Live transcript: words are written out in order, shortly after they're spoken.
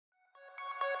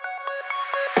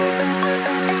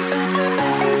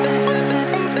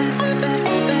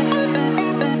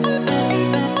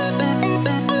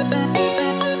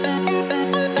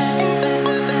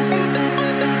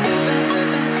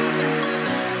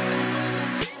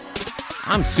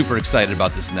I'm super excited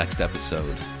about this next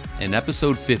episode. In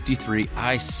episode 53,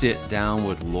 I sit down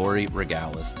with Laurie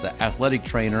Regallis, the athletic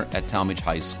trainer at Talmadge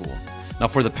High School. Now,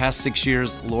 for the past 6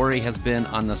 years, Laurie has been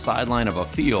on the sideline of a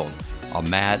field, a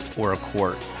mat, or a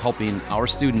court, helping our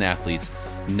student athletes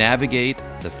navigate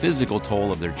the physical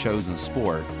toll of their chosen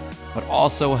sport, but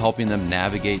also helping them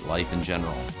navigate life in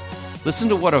general. Listen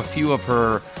to what a few of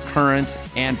her current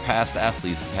and past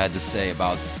athletes have had to say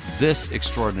about this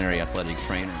extraordinary athletic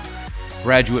trainer.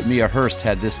 Graduate Mia Hurst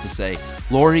had this to say: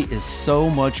 Laurie is so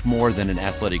much more than an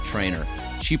athletic trainer.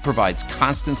 She provides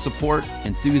constant support,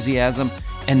 enthusiasm,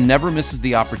 and never misses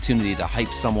the opportunity to hype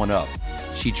someone up.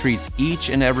 She treats each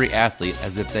and every athlete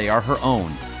as if they are her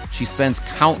own. She spends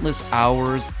countless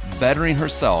hours bettering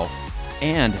herself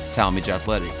and Talmadge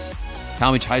athletics.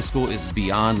 Talmadge High School is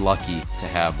beyond lucky to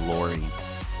have Laurie.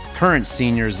 Current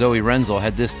senior Zoe Renzel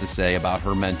had this to say about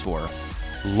her mentor: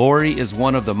 Laurie is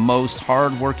one of the most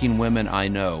hardworking women I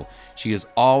know. She is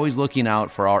always looking out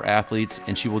for our athletes,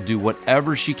 and she will do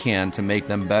whatever she can to make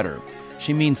them better.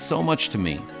 She means so much to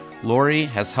me. Laurie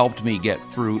has helped me get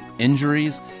through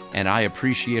injuries, and I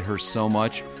appreciate her so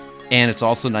much. And it's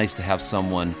also nice to have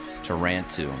someone to rant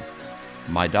to.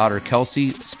 My daughter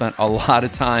Kelsey spent a lot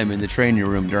of time in the training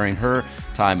room during her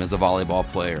time as a volleyball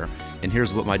player. And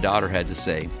here's what my daughter had to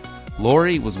say: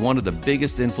 Laurie was one of the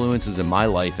biggest influences in my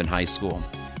life in high school.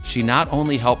 She not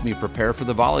only helped me prepare for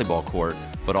the volleyball court,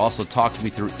 but also talked me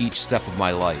through each step of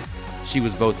my life. She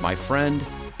was both my friend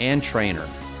and trainer.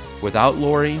 Without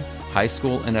Laurie, high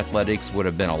school and athletics would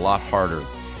have been a lot harder.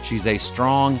 She's a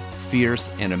strong, fierce,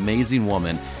 and amazing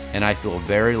woman, and I feel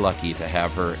very lucky to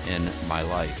have her in my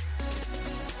life.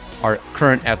 Our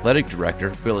current athletic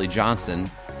director, Billy Johnson,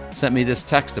 sent me this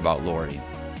text about Laurie.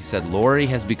 He said, Laurie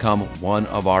has become one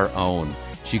of our own.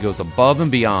 She goes above and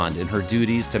beyond in her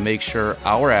duties to make sure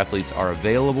our athletes are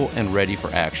available and ready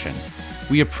for action.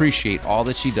 We appreciate all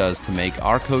that she does to make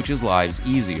our coaches' lives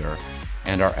easier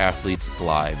and our athletes'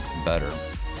 lives better.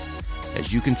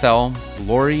 As you can tell,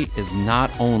 Laurie is not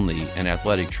only an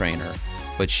athletic trainer,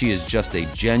 but she is just a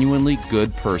genuinely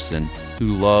good person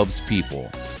who loves people,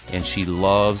 and she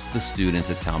loves the students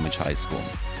at Talmadge High School.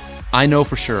 I know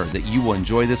for sure that you will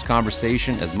enjoy this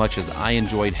conversation as much as I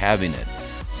enjoyed having it.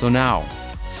 So now,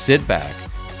 sit back,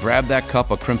 grab that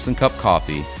cup of Crimson Cup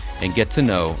coffee, and get to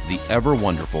know the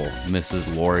ever-wonderful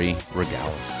Mrs. Laurie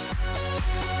Regallis.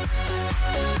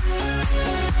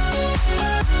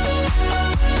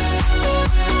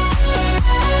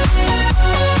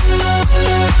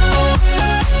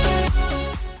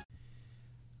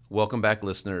 Welcome back,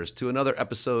 listeners, to another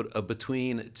episode of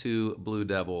Between Two Blue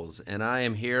Devils. And I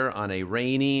am here on a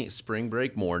rainy spring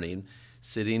break morning,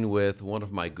 sitting with one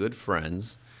of my good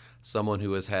friends, someone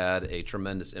who has had a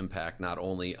tremendous impact not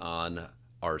only on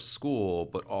our school,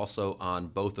 but also on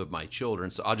both of my children.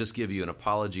 So I'll just give you an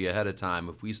apology ahead of time.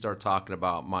 If we start talking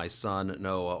about my son,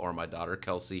 Noah, or my daughter,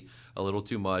 Kelsey, a little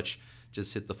too much,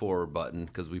 just hit the forward button,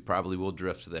 because we probably will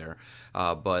drift there.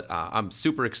 But I'm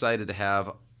super excited to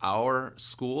have our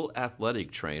school athletic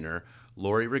trainer,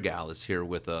 Laurie Regallis, here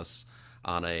with us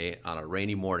on a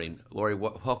rainy morning. Laurie,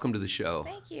 welcome to the show.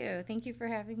 Thank you. Thank you for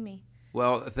having me.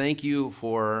 Well, thank you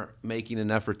for making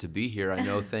an effort to be here. I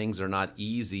know things are not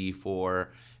easy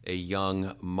for a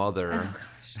young mother.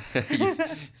 Oh,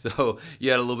 gosh. So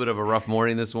you had a little bit of a rough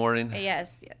morning this morning?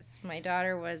 Yes. My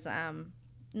daughter was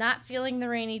not feeling the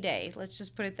rainy day. Let's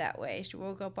just put it that way. She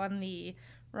woke up on the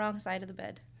wrong side of the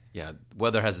bed. Yeah,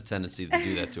 weather has a tendency to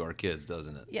do that to our kids,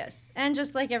 doesn't it? Yes, and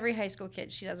just like every high school kid,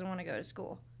 she doesn't want to go to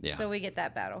school. Yeah. So we get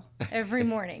that battle every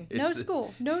morning. No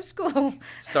school.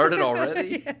 Started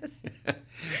already? Yes.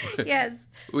 Yes.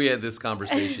 We had this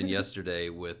conversation yesterday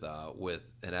with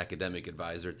an academic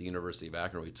advisor at the University of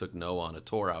Akron. We took Noah on a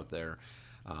tour out there,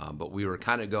 but we were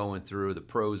kind of going through the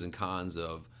pros and cons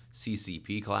of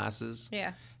CCP classes.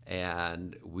 Yeah.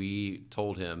 And we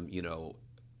told him,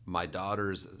 my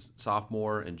daughter's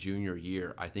sophomore and junior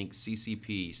year, I think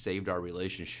CCP saved our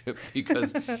relationship,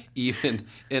 because even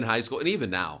in high school and even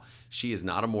now, she is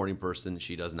not a morning person.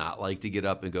 She does not like to get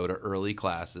up and go to early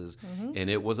classes. Mm-hmm. And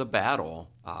it was a battle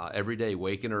every day,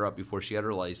 waking her up before she had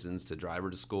her license to drive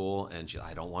her to school. And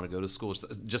I don't want to go to school.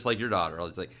 Just like your daughter.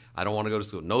 It's like, I don't want to go to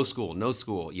school. No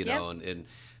school, Yep. know, and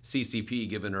CCP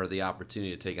giving her the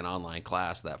opportunity to take an online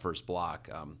class that first block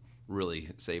really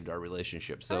saved our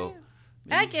relationship. So. Oh, yeah.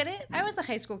 I get it. I was a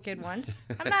high school kid once.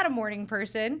 I'm not a morning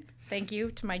person. Thank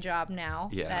you to my job now.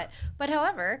 Yeah. But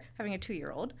however, having a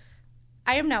 2-year-old,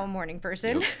 I am now a morning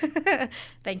person. Yep.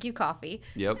 Thank you, coffee.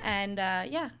 Yep. And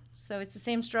so it's the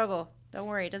same struggle. Don't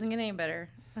worry, it doesn't get any better.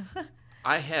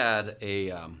 I had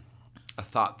a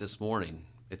thought this morning.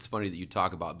 It's funny that you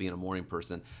talk about being a morning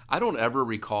person. I don't ever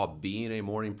recall being a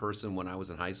morning person when I was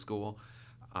in high school.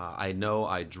 I know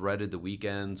I dreaded the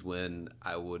weekends when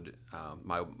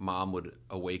my mom would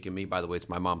awaken me. By the way, it's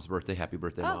my mom's birthday. Happy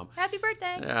birthday, Mom. Happy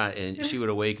birthday. Yeah, and she would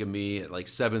awaken me at like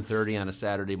 7:30 on a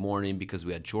Saturday morning because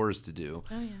we had chores to do.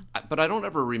 Oh, yeah. But I don't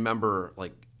ever remember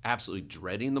like absolutely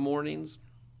dreading the mornings.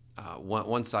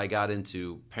 Once I got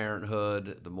into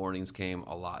parenthood, the mornings came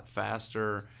a lot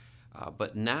faster.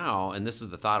 But now, and this is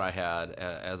the thought I had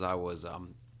as I was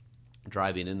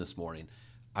driving in this morning,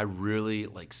 I really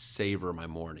like savor my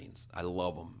mornings. I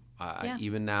love them.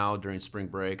 Even now during spring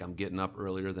break, I'm getting up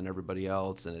earlier than everybody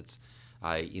else, and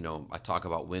I talk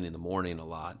about winning in the morning a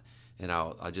lot, and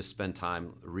I just spend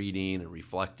time reading and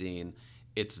reflecting.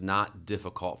 It's not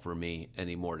difficult for me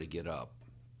anymore to get up,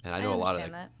 and I know a lot of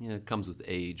that. It comes with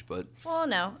age, but well,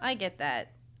 no, I get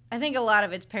that. I think a lot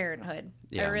of it's parenthood.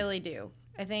 Yeah. I really do.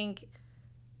 I think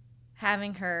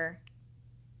having her,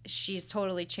 she's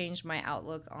totally changed my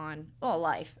outlook on,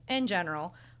 life in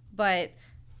general, but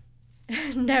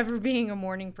never being a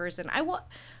morning person. I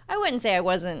wouldn't say I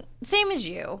wasn't, same as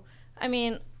you. I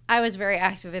mean, I was very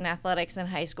active in athletics in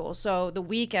high school, so the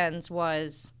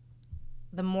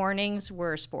mornings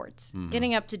were sports. Mm-hmm.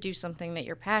 Getting up to do something that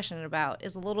you're passionate about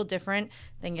is a little different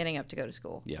than getting up to go to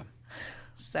school. Yeah.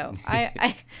 So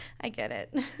I get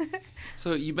it.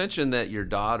 So you mentioned that your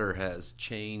daughter has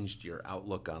changed your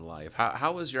outlook on life.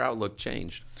 How has your outlook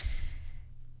changed?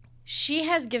 She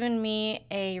has given me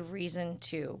a reason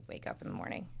to wake up in the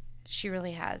morning. She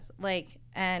really has.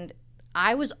 And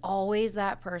I was always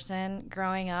that person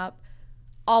growing up,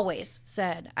 always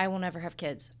said, I will never have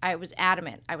kids. I was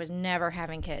adamant. I was never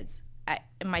having kids.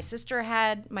 My sister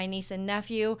had my niece and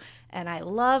nephew, and I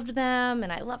loved them,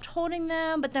 and I loved holding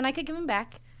them, but then I could give them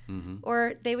back. Mm-hmm.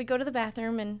 Or they would go to the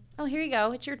bathroom, and, here you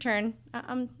go, it's your turn.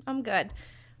 I'm good.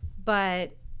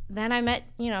 But then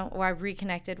I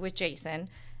reconnected with Jason,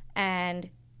 and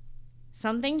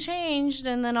something changed,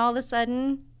 and then all of a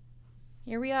sudden,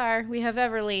 here we are. We have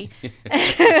Everly.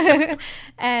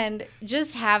 And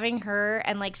just having her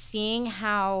and, seeing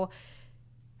how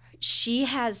she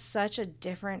has such a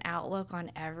different outlook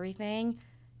on everything.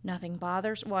 Nothing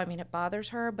bothers. Well, I mean, it bothers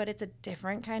her, but it's a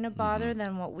different kind of bother mm-hmm.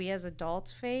 than what we as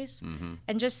adults face. Mm-hmm.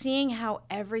 And just seeing how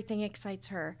everything excites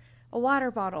her. A water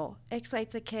bottle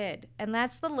excites a kid. And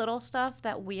that's the little stuff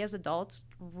that we as adults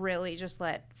really just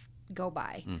let go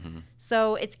by. Mm-hmm.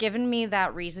 So it's given me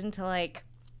that reason to,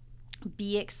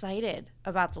 be excited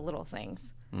about the little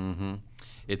things. Mm-hmm.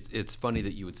 It's funny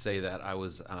that you would say that. I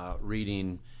was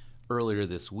reading earlier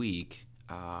this week.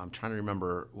 I'm trying to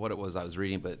remember what it was I was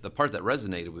reading, but the part that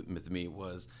resonated with me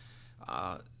was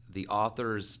the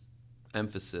author's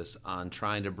emphasis on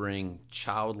trying to bring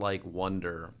childlike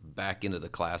wonder back into the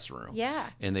classroom.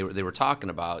 Yeah. And they were talking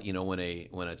about, when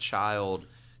a child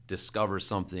discovers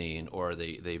something or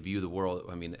they view the world,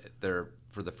 I mean, they're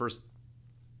for the first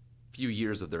few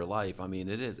years of their life, I mean,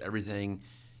 everything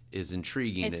is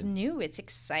intriguing. It's new. It's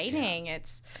exciting. Yeah.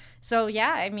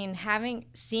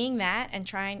 Seeing that and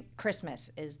trying, Christmas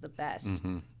is the best.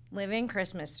 Mm-hmm. Living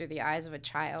Christmas through the eyes of a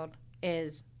child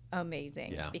is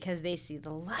amazing because they see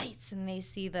the lights and they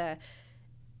see the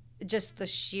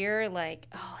sheer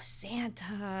Santa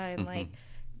and mm-hmm.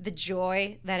 The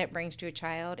joy that it brings to a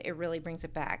child. It really brings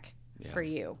it back for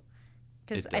you.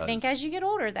 Because I think as you get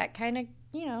older, that kind of,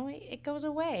 it goes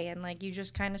away and you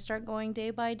just kind of start going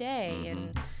day by day mm-hmm.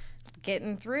 and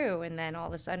getting through, and then all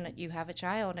of a sudden you have a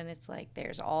child and it's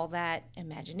there's all that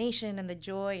imagination and the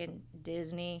joy, and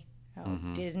Disney.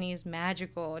 Mm-hmm. Disney's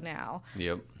magical now.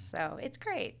 Yep. So it's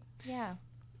great. Yeah.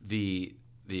 The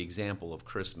example of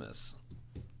Christmas,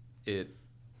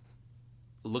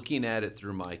 looking at it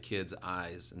through my kids'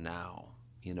 eyes now,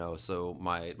 so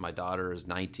my daughter is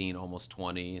 19, almost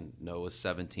 20, and Noah's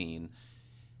 17.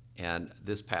 And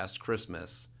this past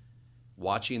Christmas,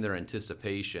 watching their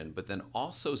anticipation, but then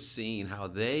also seeing how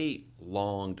they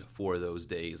longed for those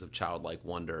days of childlike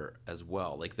wonder as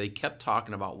well. They kept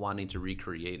talking about wanting to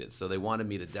recreate it. So they wanted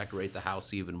me to decorate the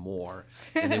house even more,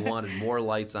 and they wanted more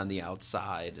lights on the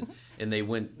outside. And they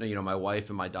went, my wife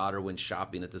and my daughter went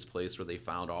shopping at this place where they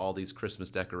found all these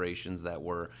Christmas decorations that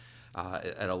were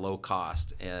at a low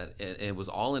cost. And it was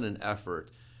all in an effort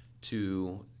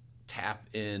to tap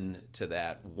into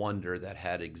that wonder that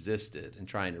had existed and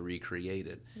trying to recreate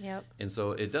it. Yep. And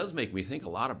so it does make me think a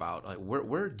lot about, like,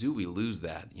 where do we lose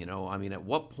that? I mean, at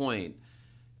what point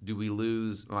do we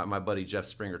lose? My buddy Jeff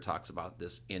Springer talks about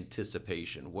this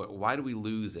anticipation. Why do we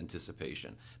lose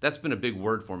anticipation? That's been a big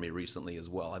word for me recently as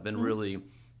well. I've been really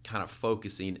kind of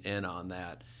focusing in on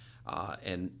that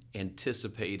and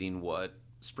anticipating what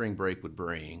spring break would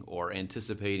bring, or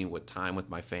anticipating what time with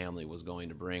my family was going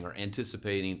to bring, or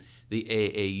anticipating the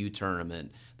AAU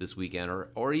tournament this weekend,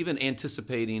 or even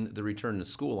anticipating the return to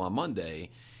school on Monday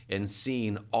and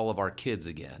seeing all of our kids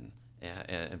again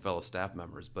and fellow staff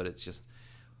members. But it's just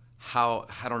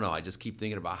I don't know, I just keep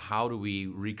thinking about how do we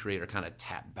recreate or kind of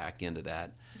tap back into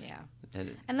that. Yeah.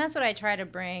 And that's what I try to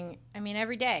bring. I mean,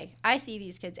 every day I see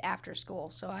these kids after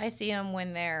school, so I see them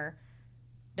when they're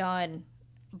done.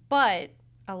 But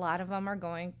a lot of them are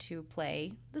going to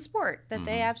play the sport that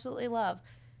they absolutely love.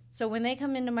 So when they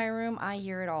come into my room, I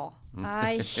hear it all.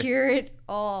 I hear it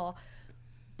all.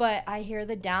 But I hear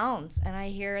the downs, and I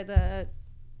hear the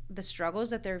struggles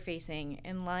that they're facing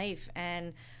in life.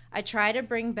 And I try to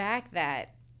bring back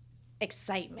that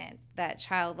excitement, that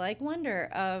childlike wonder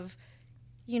of,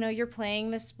 you're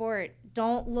playing this sport.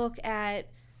 Don't look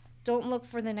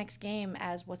for the next game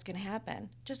as what's going to happen.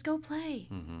 Just go play.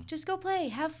 Just go play.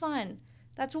 Have fun.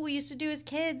 That's what we used to do as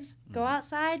kids. Go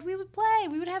outside. We would play.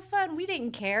 We would have fun. We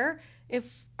didn't care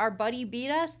if our buddy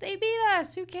beat us. They beat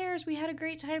us. Who cares? We had a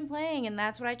great time playing. And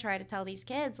that's what I try to tell these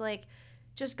kids. Like,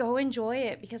 just go enjoy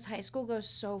it, because high school goes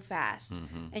so fast.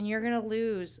 And you're going to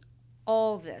lose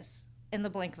all this in the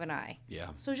blink of an eye. Yeah.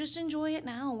 So just enjoy it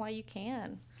now while you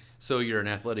can. So you're an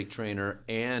athletic trainer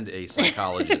and a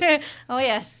psychologist. Oh,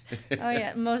 yes. Oh,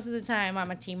 yeah. Most of the time,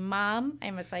 I'm a team mom.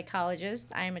 I'm a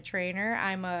psychologist. I'm a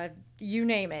trainer. You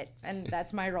name it. And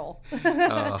that's my role.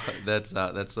 That's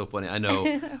so funny. I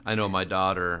know my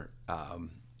daughter,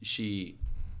 she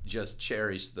just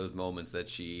cherished those moments that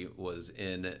she was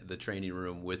in the training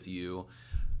room with you,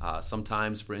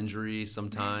 sometimes for injury,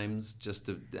 sometimes just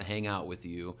to hang out with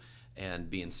you and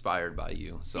be inspired by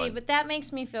you. But that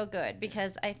makes me feel good,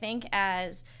 because I think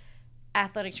as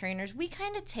athletic trainers, we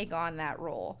kind of take on that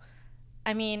role.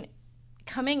 I mean,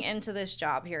 coming into this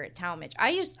job here at Talmadge,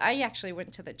 I actually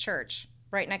went to the church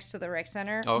right next to the rec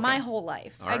center my whole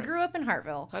life. All right. I grew up in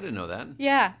Hartville. I didn't know that.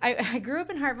 Yeah, I grew up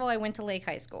in Hartville. I went to Lake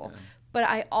High School. Yeah. But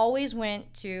I always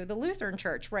went to the Lutheran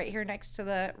church right here next to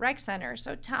the rec center.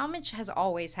 So Talmadge has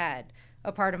always had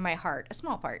a part of my heart, a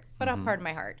small part, but a part of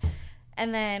my heart.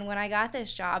 And then when I got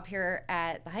this job here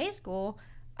at the high school,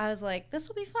 I was like, this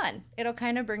will be fun. It'll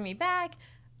kind of bring me back.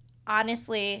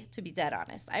 Honestly, to be dead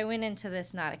honest, I went into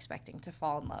this not expecting to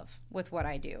fall in love with what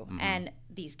I do and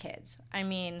these kids. I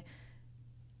mean,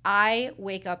 I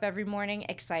wake up every morning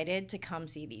excited to come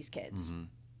see these kids.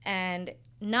 And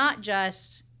not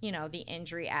just, the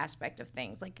injury aspect of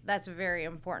things. Like, that's a very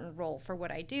important role for what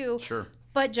I do. Sure.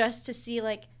 But just to see,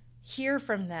 hear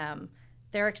from them,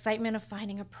 their excitement of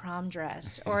finding a prom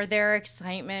dress, or their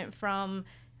excitement from,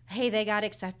 hey, they got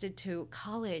accepted to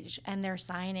college and they're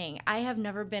signing. I have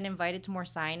never been invited to more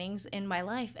signings in my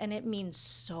life, and it means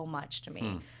so much to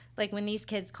me. Like, when these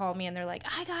kids call me and they're like,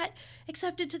 I got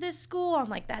accepted to this school, I'm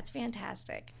like, that's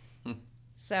fantastic.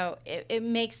 So it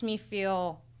makes me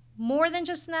feel more than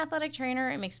just an athletic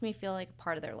trainer. It makes me feel like a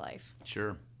part of their life.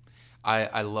 Sure.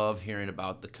 I love hearing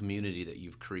about the community that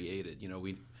you've created.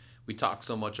 We talk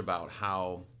so much about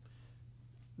how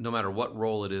no matter what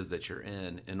role it is that you're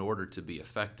in order to be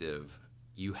effective,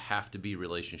 you have to be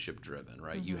relationship driven,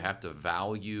 right? You have to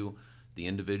value the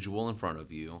individual in front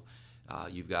of you.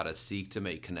 You've got to seek to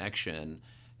make connection.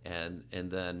 And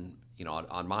then,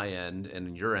 on my end and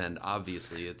in your end,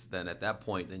 obviously, it's then at that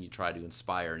point, then you try to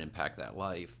inspire and impact that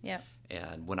life. Yeah.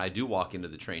 And when I do walk into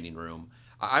the training room,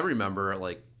 I remember,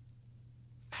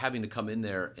 having to come in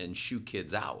there and shoo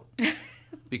kids out.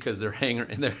 Because they're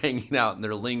hanging out and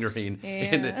they're lingering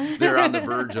and they're on the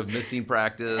verge of missing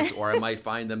practice, or I might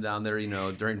find them down there,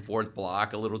 during fourth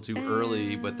block a little too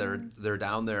early, but they're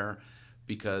down there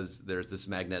because there's this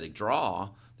magnetic draw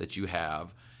that you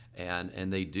have,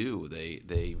 and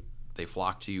they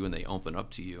flock to you and they open up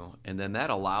to you, and then that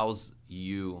allows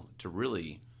you to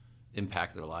really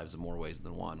impact their lives in more ways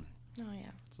than one. Oh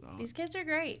yeah. So these kids are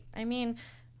great. I mean,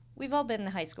 we've all been in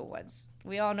high school once.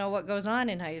 We all know what goes on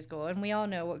in high school, and we all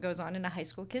know what goes on in a high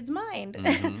school kid's mind.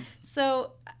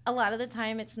 So a lot of the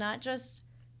time, it's not just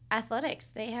athletics.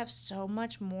 They have so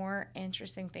much more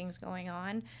interesting things going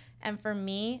on. And for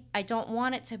me, I don't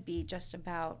want it to be just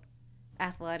about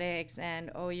athletics and,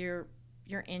 oh, you're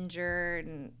injured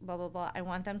and blah, blah, blah. I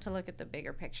want them to look at the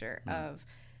bigger picture of,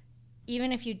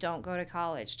 even if you don't go to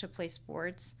college to play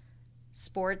sports,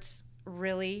 sports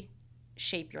really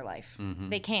shape your life. Mm-hmm.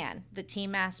 They can. The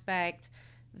team aspect,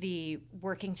 the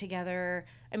working together.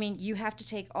 I mean, you have to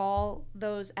take all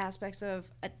those aspects of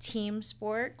a team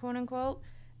sport, quote unquote,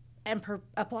 and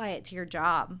apply it to your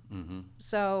job. Mm-hmm.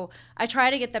 So I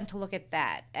try to get them to look at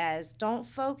that as, don't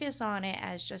focus on it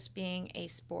as just being a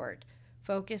sport.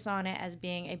 Focus on it as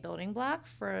being a building block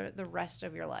for the rest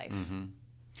of your life. Mm-hmm.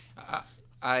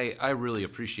 I really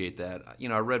appreciate that. You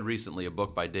know, I read recently a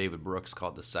book by David Brooks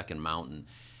called The Second Mountain,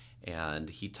 and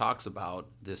he talks about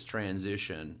this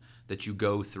transition that you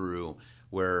go through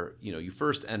where, you know, you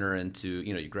first enter into,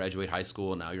 you know, you graduate high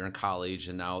school, and now you're in college,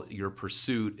 and now your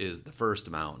pursuit is the first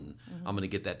mountain. Mm-hmm. I'm going to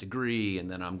get that degree,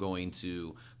 and then I'm going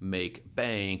to make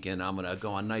bank, and I'm going to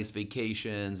go on nice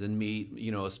vacations and meet,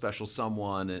 you know, a special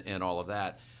someone and all of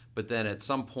that. But then at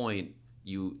some point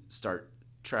you start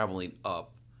traveling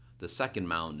up the second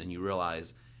mountain and you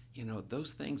realize, you know,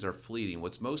 those things are fleeting.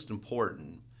 What's most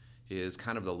important is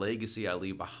kind of the legacy I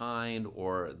leave behind,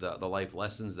 or the life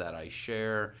lessons that I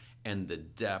share, and the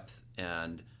depth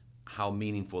and how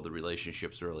meaningful the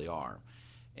relationships really are.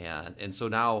 And so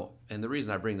now, and the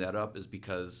reason I bring that up is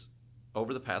because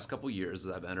over the past couple years,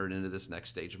 as I've entered into this next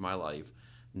stage of my life,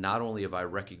 not only have I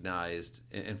recognized,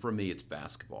 and for me it's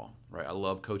basketball, right? I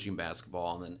love coaching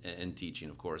basketball and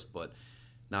teaching, of course, but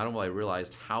not only have I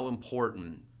realized how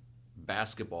important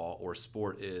basketball or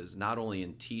sport is, not only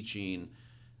in teaching,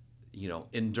 you know,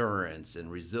 endurance and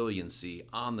resiliency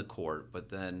on the court, but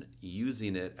then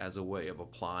using it as a way of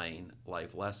applying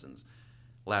life lessons.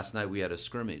 Last night we had a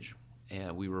scrimmage,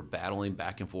 and we were battling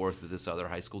back and forth with this other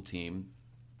high school team,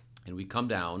 and we come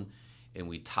down and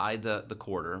we tied the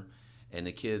quarter, and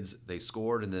the kids, they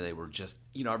scored, and then they were just,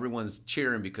 you know, everyone's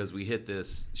cheering because we hit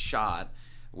this shot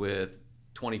with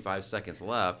 25 seconds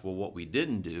left. Well, what we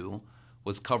didn't do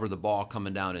was cover the ball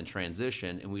coming down in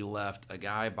transition, and we left a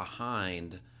guy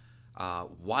behind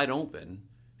wide open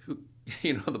who,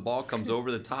 you know, the ball comes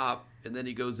over the top, and then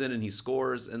he goes in and he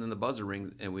scores, and then the buzzer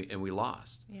rings, and we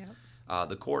lost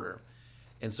the quarter.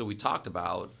 And so we talked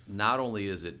about, not only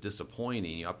is it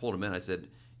disappointing, I pulled him in, I said,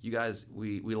 you guys,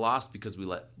 we lost because we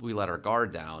let our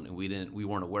guard down, and we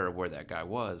weren't aware of where that guy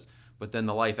was. But then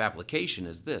the life application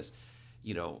is this,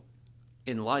 you know,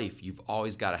 in life, you've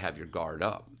always got to have your guard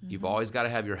up. Mm-hmm. You've always got to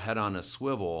have your head on a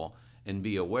swivel and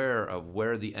be aware of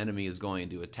where the enemy is going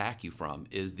to attack you from.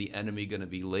 Is the enemy going to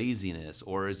be laziness,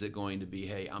 or is it going to be,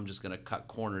 hey, I'm just going to cut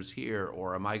corners here,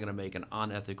 or am I going to make an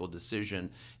unethical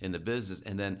decision in the business?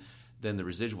 And then the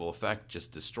residual effect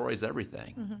just destroys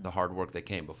everything, mm-hmm. the hard work that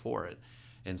came before it.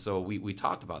 And so we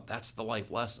talked about, that's the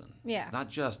life lesson. Yeah. It's not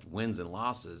just wins and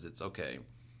losses. It's, okay,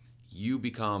 you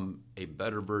become a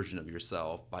better version of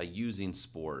yourself by using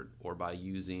sport, or by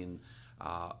using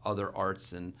other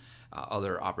arts and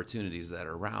other opportunities that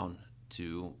are around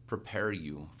to prepare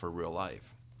you for real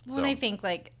life. Well, and I think,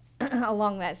 like,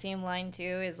 along that same line too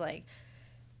is, like,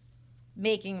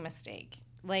 making a mistake.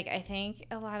 Like, I think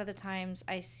a lot of the times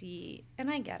I see,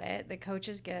 and I get it, the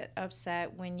coaches get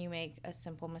upset when you make a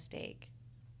simple mistake.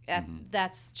 Mm-hmm.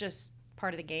 That's just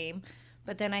part of the game.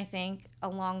 But then I think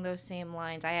along those same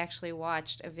lines, I actually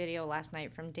watched a video last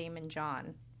night from Damon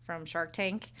John from Shark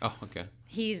Tank. Oh, okay.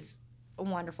 He's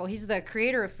wonderful. He's the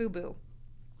creator of FUBU.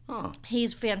 Oh.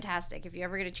 He's fantastic. If you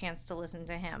ever get a chance to listen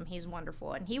to him, he's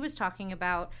wonderful. And he was talking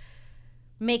about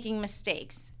making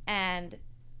mistakes, and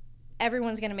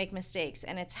everyone's going to make mistakes,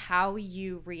 and it's how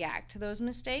you react to those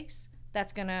mistakes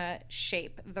that's going to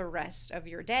shape the rest of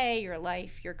your day, your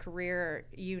life, your career,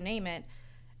 you name it.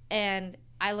 And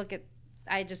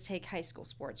I just take high school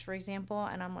sports, for example,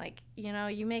 and I'm like, you know,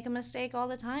 you make a mistake all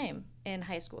the time in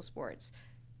high school sports.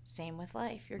 Same with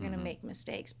life. You're going to make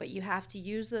mistakes, but you have to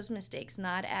use those mistakes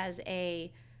not as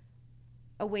a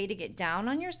way to get down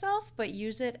on yourself, but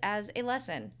use it as a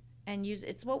lesson. And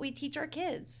it's what we teach our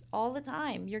kids all the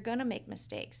time. You're going to make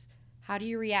mistakes. How do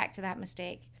you react to that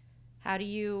mistake? How do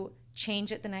you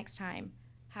change it the next time?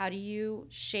 How do you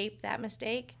shape that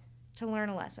mistake to learn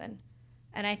a lesson?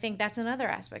 And I think that's another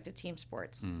aspect of team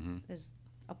sports, is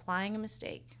applying a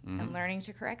mistake and learning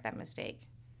to correct that mistake.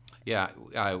 Yeah,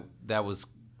 that was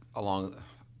along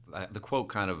the quote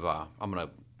kind of, I'm going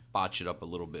to botch it up a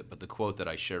little bit, but the quote that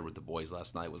I shared with the boys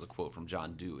last night was a quote from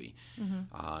John Dewey.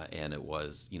 And it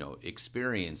was, you know,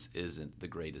 experience isn't the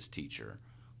greatest teacher.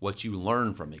 What you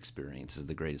learn from experience is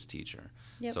the greatest teacher.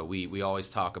 Yep. So we always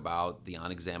talk about the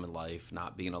unexamined life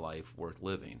not being a life worth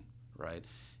living, right?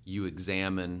 You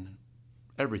examine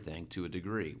everything to a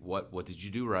degree. What did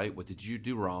you do right? What did you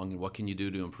do wrong? And what can you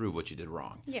do to improve what you did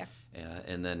wrong? Yeah.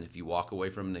 And then if you walk away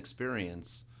from an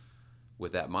experience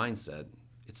with that mindset,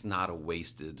 it's not a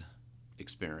wasted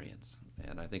experience.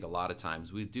 And I think a lot of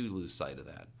times we do lose sight of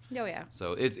that. Oh, yeah.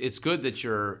 So it's good that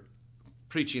you're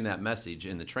preaching that message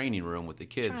in the training room with the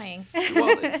kids. Trying.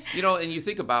 Well, and you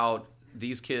think about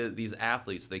these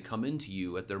athletes, they come into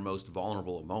you at their most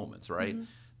vulnerable of moments, right? Mm-hmm.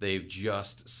 They've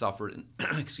just suffered,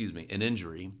 an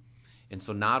injury. And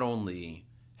so not only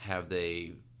have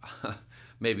they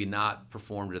maybe not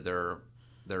performed to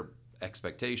their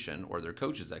expectation or their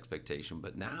coach's expectation,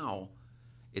 but now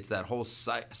it's that whole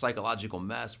psychological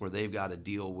mess where they've got to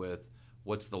deal with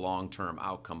what's the long-term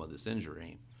outcome of this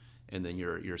injury, and then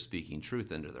you're speaking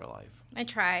truth into their life. I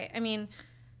try. I mean,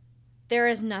 there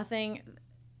is nothing.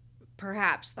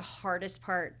 Perhaps the hardest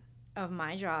part of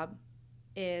my job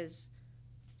is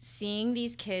seeing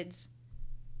these kids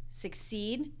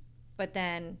succeed, but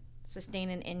then sustain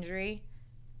an injury,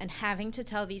 and having to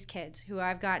tell these kids who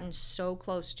I've gotten so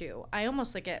close to. I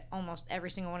almost look at almost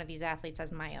every single one of these athletes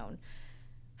as my own.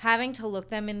 Having to look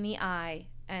them in the eye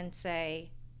and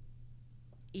say,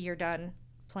 you're done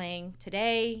playing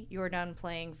today, you're done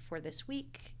playing for this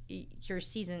week, your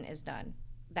season is done.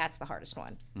 That's the hardest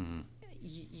one. Mm-hmm.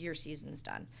 Your season's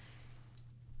done.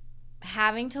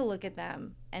 Having to look at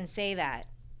them and say that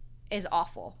is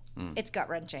awful. It's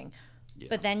gut-wrenching. Yeah.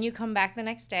 But then you come back the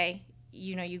next day,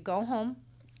 you go home,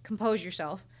 compose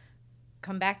yourself,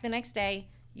 come back the next day,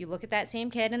 you look at that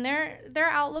same kid, and their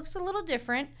outlook's a little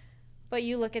different, but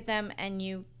you look at them and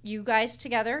you guys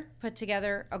together put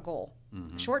together a goal,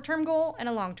 a short-term goal and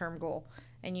a long-term goal.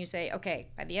 And you say, okay,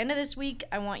 by the end of this week,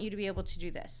 I want you to be able to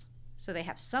do this. So they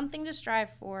have something to strive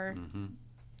for,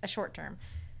 a short-term.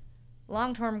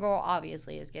 Long-term goal,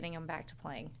 obviously, is getting them back to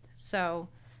playing. So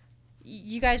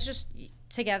you guys just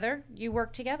together, you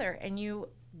work together, and you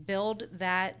build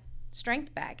that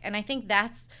strength back. And I think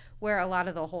that's where a lot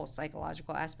of the whole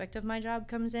psychological aspect of my job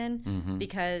comes in,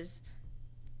 because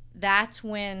that's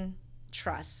when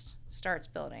trust starts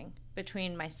building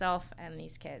between myself and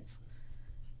these kids.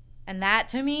 And that,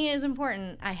 to me, is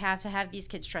important. I have to have these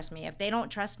kids trust me. If they don't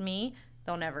trust me,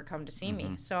 they'll never come to see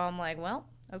me. So I'm like, well,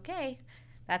 okay,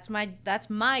 that's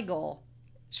my goal.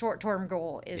 Short-term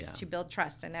goal is to build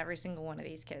trust in every single one of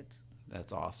these kids.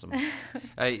 That's awesome.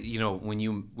 When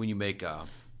you make a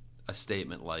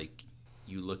statement like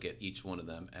you look at each one of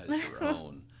them as your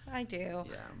own. I do.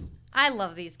 Yeah. I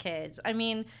love these kids. I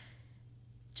mean,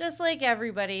 just like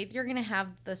everybody, you're going to have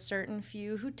the certain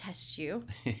few who test you,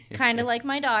 kind of like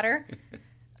my daughter.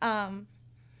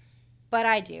 But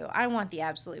I do. I want the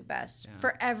absolute best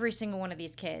for every single one of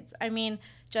these kids. I mean,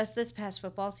 just this past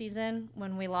football season,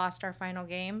 when we lost our final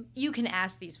game, you can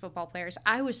ask these football players.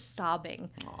 I was sobbing.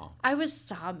 Aww. I was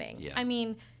sobbing. Yeah. I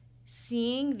mean,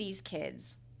 seeing these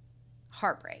kids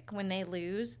heartbreak when they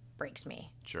lose breaks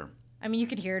me. Sure. I mean, you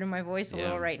could hear it in my voice a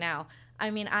little right now.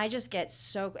 I mean, I just get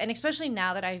so, and especially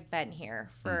now that I've been here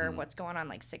for what's going on,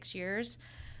 like 6 years,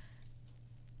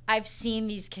 I've seen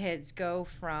these kids go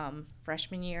from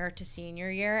freshman year to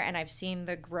senior year, and I've seen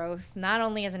the growth, not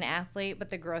only as an athlete, but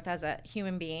the growth as a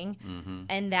human being.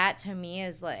 And that, to me,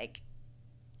 is like,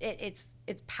 it's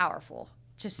powerful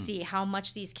to see how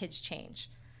much these kids change.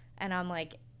 And I'm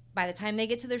like, by the time they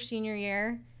get to their senior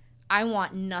year, I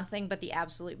want nothing but the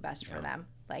absolute best for them,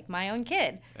 like my own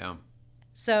kid. Yeah.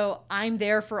 So I'm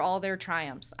there for all their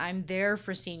triumphs. I'm there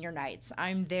for senior nights.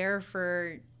 I'm there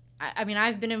for, I mean,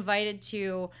 I've been invited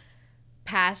to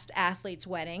past athletes'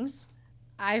 weddings.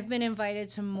 I've been invited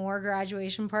to more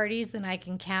graduation parties than I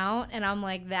can count. And I'm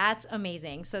like, that's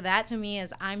amazing. So that, to me,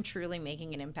 is I'm truly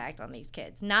making an impact on these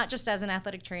kids, not just as an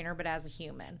athletic trainer, but as a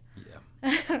human.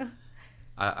 Yeah.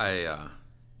 I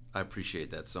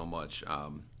appreciate that so much.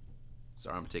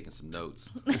 Sorry, I'm taking some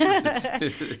notes.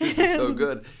 This is so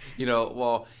good.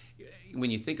 Well,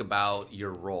 when you think about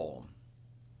your role,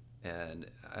 and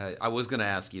I was going to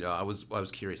ask, I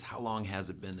was curious, how long has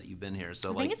it been that you've been here?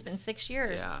 So I think it's been 6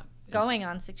 years. Yeah. Going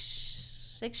on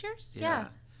six years? Yeah.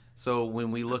 So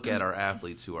when we look at our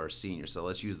athletes who are seniors, so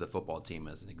let's use the football team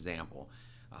as an example.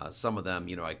 Some of them,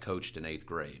 I coached in 8th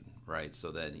grade, right?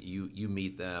 So then you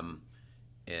meet them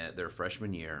at their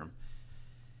freshman year,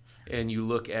 and you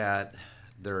look at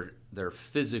their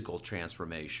physical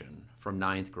transformation from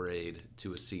 9th grade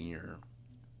to a senior,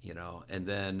 and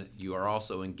then you are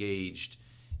also engaged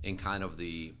in kind of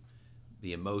the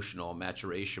emotional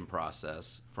maturation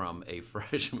process from a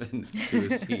freshman to a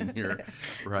senior,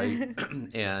 right?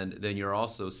 And then you're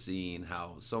also seeing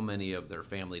how so many of their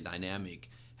family dynamic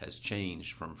has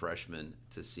changed from freshman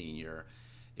to senior.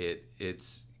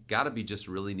 It's got to be just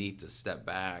really neat to step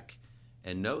back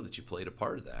and know that you played a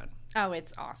part of that. Oh,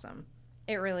 it's awesome.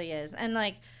 It really is. And,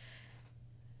 like,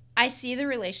 I see the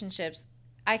relationships.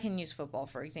 I can use football,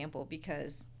 for example,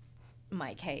 because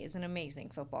Mike Hay is an amazing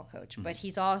football coach, but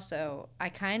he's also, I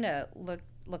kind of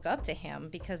look up to him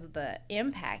because of the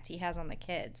impact he has on the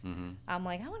kids. I'm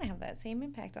like, I want to have that same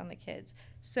impact on the kids.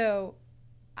 So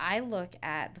I look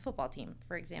at the football team,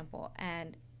 for example,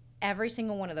 and every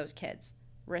single one of those kids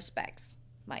respects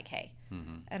Mike Hay.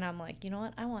 And I'm like, you know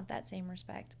what? I want that same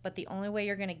respect. But the only way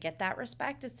you're going to get that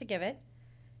respect is to give it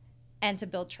and to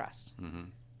build trust.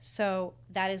 So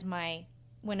that is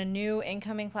when a new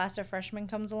incoming class of freshmen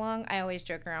comes along, I always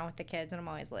joke around with the kids, and I'm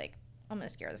always like, I'm going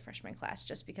to scare the freshman class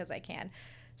just because I can.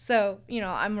 So, you know,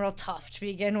 I'm real tough to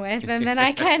begin with. And then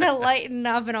I kind of lighten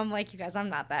up, and I'm like, you guys, I'm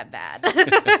not that bad.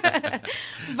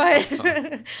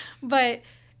 but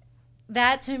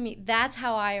that, to me, that's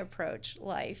how I approach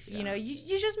life. You know,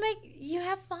 you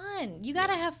have fun. You got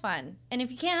to have fun. And if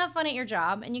you can't have fun at your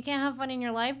job and you can't have fun in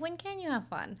your life, when can you have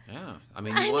fun? Yeah. I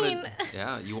mean,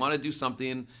 you want to do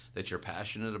something that you're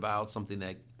passionate about, something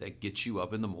that gets you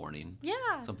up in the morning.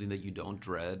 Yeah. Something that you don't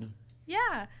dread.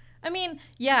 Yeah. I mean,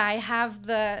 yeah, I have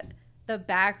the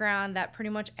background that pretty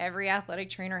much every athletic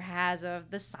trainer has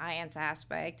of the science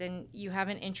aspect, and you have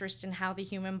an interest in how the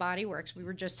human body works. We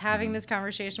were just having this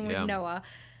conversation with Noah.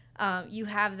 You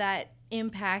have that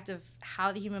impact of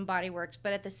how the human body works,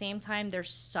 but at the same time, there's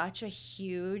such a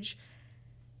huge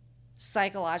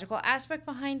psychological aspect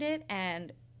behind it,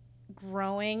 and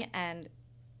growing and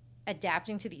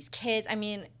adapting to these kids. I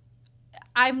mean,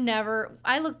 I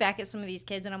look back at some of these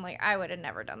kids and I'm like, I would have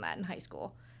never done that in high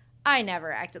school. I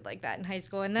never acted like that in high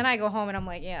school. And then I go home and I'm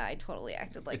like, yeah, I totally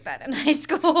acted like that in high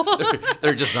school.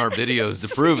 There just aren't videos to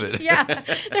prove it. Yeah.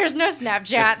 There's no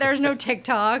Snapchat. There's no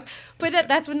TikTok. But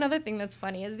that's another thing that's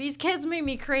funny is these kids made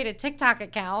me create a TikTok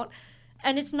account.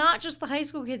 And it's not just the high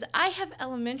school kids. I have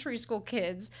elementary school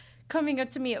kids coming up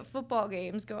to me at football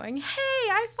games going, hey,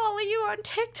 I follow you on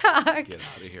TikTok. Get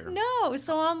out of here. No.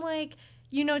 So I'm like,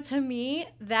 you know, to me,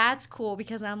 that's cool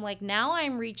because I'm like, now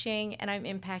I'm reaching and I'm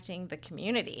impacting the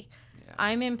community. Yeah.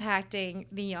 I'm impacting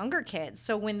the younger kids.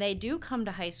 So when they do come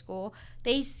to high school,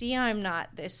 they see I'm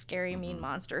not this scary, mean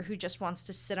monster who just wants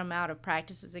to sit them out of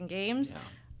practices and games. Yeah.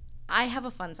 I have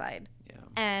a fun side,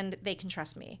 and they can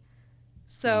trust me.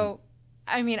 So,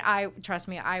 I mean, trust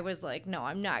me, I was like, no,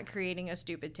 I'm not creating a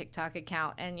stupid TikTok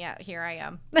account. And yeah, here I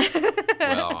am.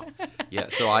 Well, yeah,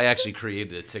 so I actually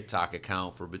created a TikTok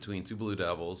account for Between Two Blue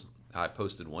Devils. I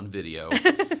posted one video,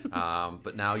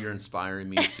 but now you're inspiring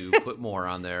me to put more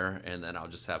on there, and then I'll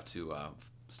just have to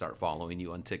start following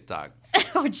you on TikTok.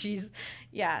 Oh, jeez.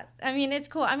 Yeah, I mean, it's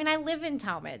cool. I mean, I live in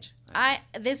Talmadge.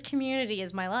 This community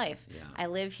is my life. Yeah. I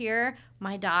live here.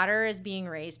 My daughter is being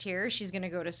raised here. She's going to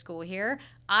go to school here.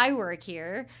 I work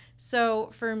here.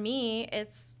 So for me,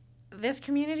 this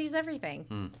community is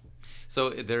everything.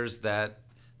 So there's that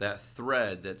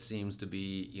thread that seems to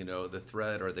be, you know, the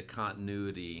thread or the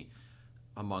continuity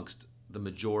amongst the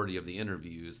majority of the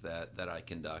interviews that I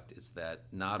conduct. It's that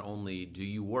not only do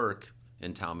you work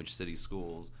in Talmadge City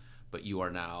Schools, but you are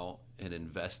now an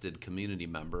invested community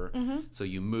member. So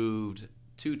you moved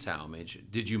to Talmadge.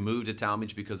 Did you move to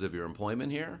Talmadge because of your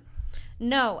employment here?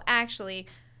 No, actually.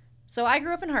 So I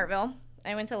grew up in Hartville.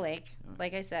 I went to Lake,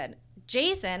 like I said.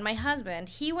 Jason, my husband,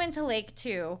 he went to Lake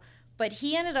too, but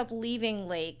he ended up leaving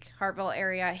Lake, Hartville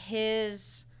area,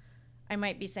 I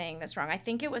might be saying this wrong. I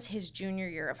think it was his junior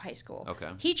year of high school. Okay.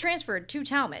 He transferred to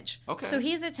Talmadge. Okay. So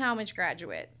he's a Talmadge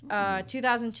graduate,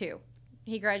 2002.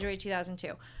 He graduated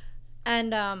 2002.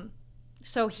 And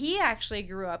so he actually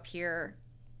grew up here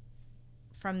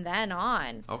from then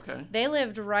on. Okay. They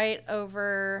lived right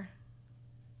over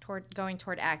going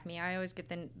toward Acme. I always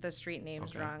get the street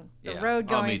names wrong. The road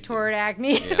going toward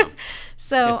Acme. Yeah.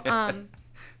 So,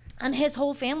 and his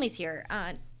whole family's here.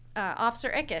 Officer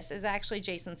Ickes is actually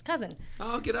Jason's cousin.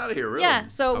 Oh, get out of here, really? Yeah,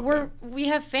 so we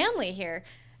have family here.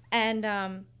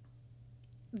 And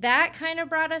that kind of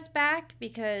brought us back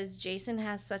because Jason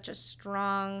has such a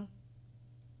strong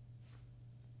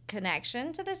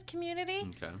connection to this community.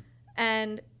 Okay.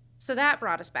 And so that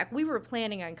brought us back. We were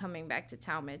planning on coming back to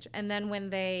Talmadge. And then when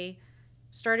they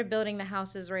started building the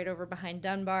houses right over behind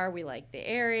Dunbar, we liked the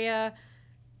area.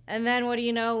 And then what do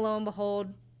you know, lo and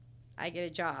behold, I get a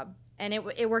job. And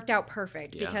it worked out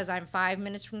perfect because I'm 5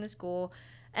 minutes from the school.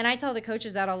 And I tell the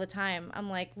coaches that all the time. I'm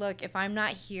like, look, if I'm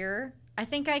not here, I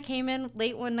think I came in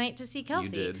late one night to see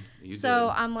Kelsey. You did.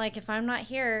 I'm like, if I'm not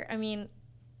here, I mean,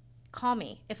 call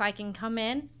me. If I can come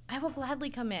in, I will gladly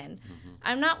come in.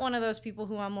 I'm not one of those people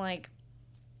who I'm like,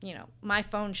 you know, my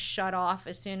phone shut off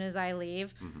as soon as I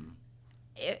leave.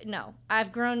 No,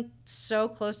 I've grown so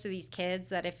close to these kids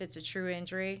that if it's a true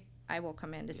injury, I will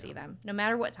come in to see them, no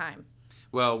matter what time.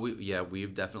 Well,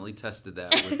 we've definitely tested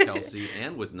that with Kelsey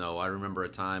and with Noah. I remember a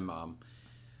time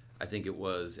I think it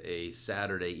was a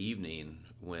Saturday evening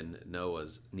when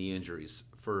Noah's knee injuries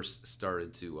first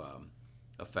started to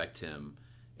affect him.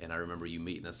 And I remember you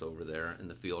meeting us over there in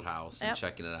the field house and Yep.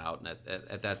 checking it out. And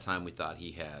at that time, we thought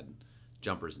he had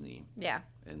jumper's knee. Yeah.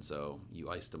 And so you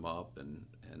iced him up, and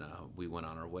we went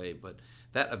on our way. But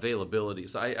that availability,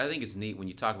 so I think it's neat when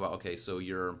you talk about, okay, so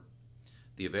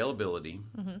the availability,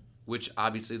 which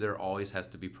obviously there always has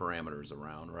to be parameters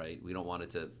around, right? We don't want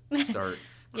it to start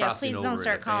Yeah, crossing please over don't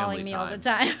start into family calling me all the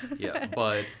time. time. Yeah,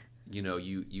 but,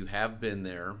 you have been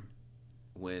there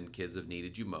when kids have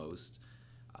needed you most.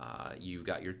 You've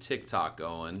got your TikTok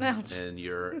going, and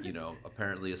you're,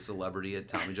 apparently a celebrity at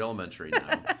Talmadge Elementary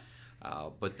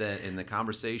now. But then in the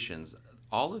conversations,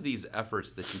 all of these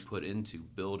efforts that you put into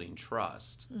building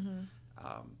trust,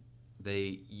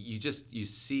 you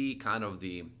see kind of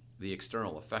the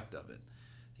external effect of it.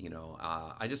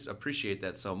 I just appreciate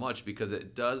that so much because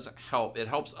it does help. It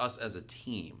helps us as a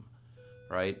team,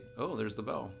 right? Oh, there's the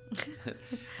bell.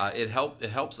 It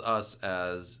helps us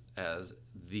as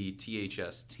the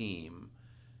THS team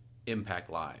impact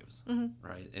lives,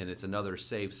 right? And it's another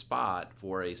safe spot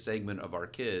for a segment of our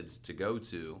kids to go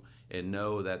to and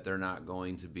know that they're not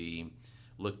going to be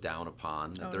looked down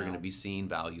upon, that they're going to be seen,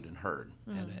 valued, and heard.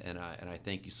 And I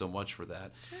thank you so much for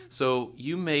that. So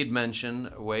you made mention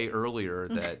way earlier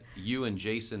that you and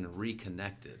Jason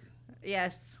reconnected.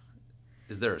 Yes.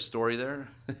 Is there a story there?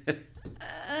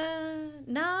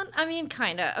 No, I mean,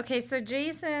 kind of. Okay, so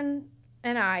Jason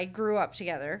and I grew up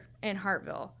together in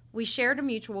Hartville. We shared a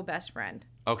mutual best friend.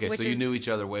 Okay, so you knew each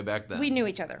other way back then. We knew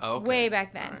each other way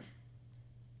back then.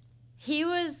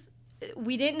 Right.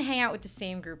 We didn't hang out with the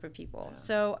same group of people. Yeah.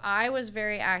 So I was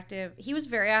very active. He was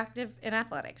very active in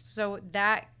athletics. So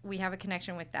that we have a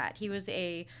connection with that. He was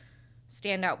a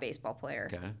standout baseball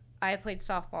player. Okay. I played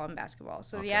softball and basketball.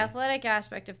 So the athletic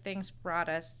aspect of things brought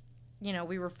us,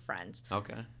 we were friends.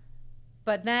 Okay.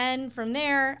 But then from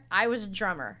there, I was a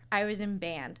drummer. I was in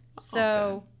band.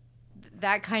 So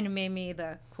that kind of made me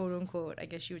the quote-unquote, I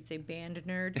guess you would say, band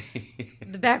nerd.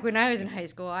 Back when I was in high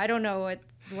school, I don't know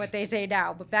what they say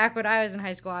now, but back when I was in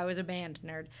high school, I was a band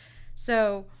nerd.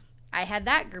 So I had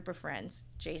that group of friends.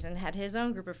 Jason had his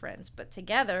own group of friends. But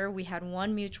together, we had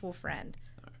one mutual friend.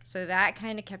 So that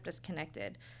kind of kept us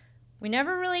connected. We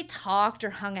never really talked or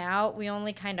hung out. We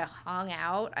only kind of hung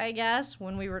out, I guess,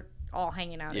 when we were all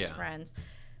hanging out as friends.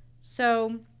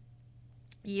 So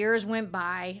years went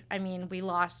by. I mean, we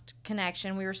lost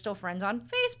connection. We were still friends on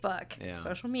Facebook,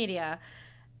 social media.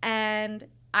 And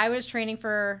I was training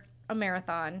for a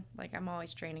marathon. Like, I'm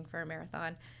always training for a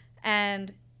marathon.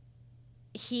 And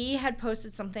he had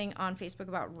posted something on Facebook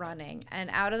about running. And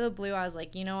out of the blue, I was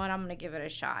like, you know what? I'm going to give it a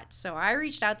shot. So I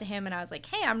reached out to him and I was like,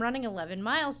 hey, I'm running 11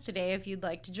 miles today if you'd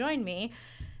like to join me.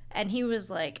 And he was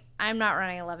like, I'm not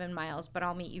running 11 miles, but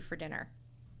I'll meet you for dinner.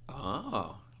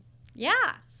 Oh.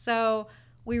 Yeah. So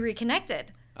we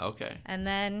reconnected. Okay. And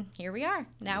then here we are.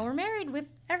 Now we're married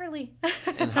with Everly.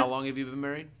 And how long have you been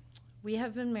married? We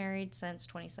have been married since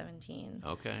 2017.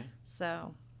 Okay.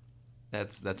 So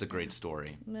that's a great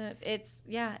story.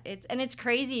 It's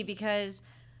crazy because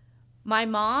my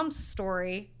mom's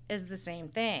story is the same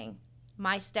thing.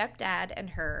 My stepdad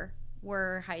and her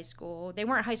were high school. They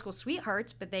weren't high school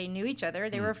sweethearts, but they knew each other.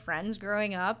 They were friends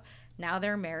growing up. Now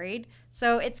they're married.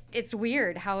 So it's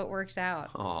weird how it works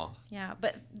out. Oh. Yeah,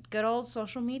 but good old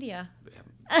social media.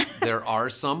 There are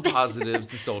some positives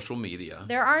to social media.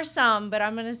 There are some, but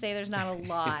I'm going to say there's not a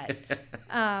lot.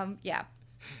 Yeah.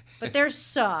 But there's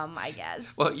some, I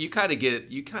guess. Well, you kind of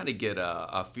get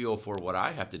a feel for what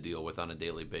I have to deal with on a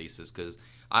daily basis because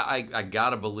I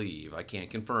got to believe, I can't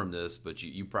confirm this, but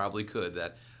you probably could,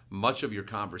 that much of your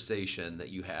conversation that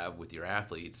you have with your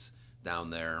athletes down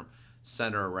there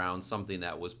center around something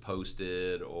that was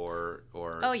posted or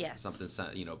oh, yes. something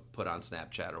put on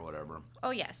Snapchat or whatever.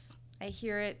 Oh, yes. I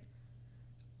hear it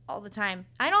all the time.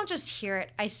 I don't just hear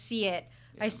it. I see it.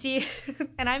 Yeah. I see it,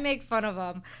 and I make fun of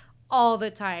them all the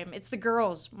time. It's the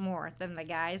girls more than the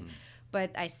guys,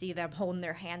 but I see them holding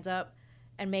their hands up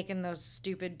and making those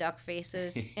stupid duck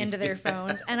faces into their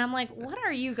phones. And I'm like, what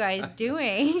are you guys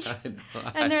doing?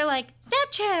 And they're like,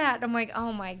 Snapchat. I'm like,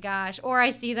 oh my gosh. Or I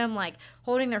see them like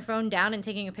holding their phone down and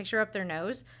taking a picture up their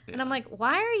nose. Yeah. And I'm like,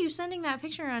 why are you sending that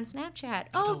picture on Snapchat?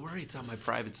 Oh, don't worry. It's on my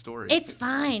private story. It's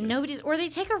fine. Or they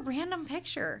take a random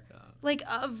picture like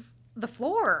of the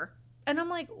floor. And I'm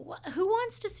like, who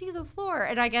wants to see the floor?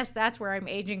 And I guess that's where I'm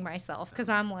aging myself because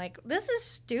I'm like, this is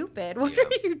stupid. What are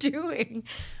you doing?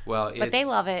 Well, but they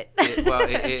love it.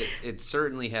 It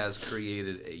certainly has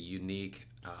created a unique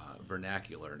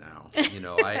vernacular now.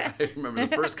 I remember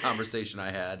the first conversation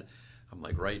I had. I'm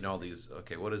like writing all these.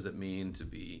 Okay, what does it mean to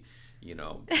be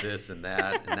this and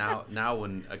that. And now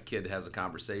when a kid has a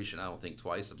conversation, I don't think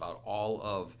twice about all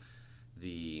of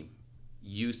the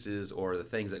uses or the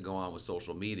things that go on with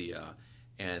social media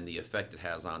and the effect it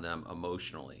has on them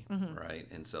emotionally, right?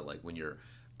 And so like when you're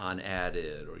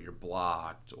unadded or you're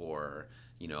blocked or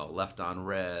left on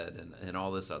red and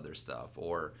all this other stuff,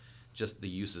 or just the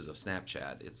uses of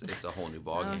Snapchat, it's a whole new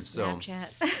ballgame. Snapchat.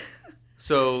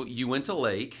 So you went to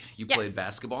Lake, you Yes. played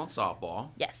basketball and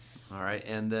softball. Yes. All right,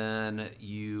 and then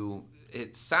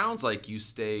it sounds like you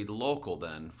stayed local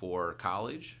then for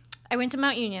college. I went to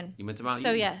Mount Union. You went to Mount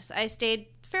So Union? yes, I stayed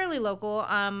fairly local.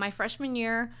 My freshman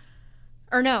year,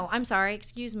 or no, I'm sorry,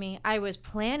 excuse me. I was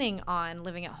planning on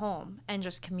living at home and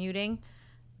just commuting,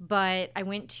 but I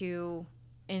went to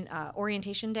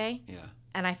orientation day,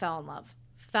 and I fell in love.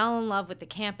 Fell in love with the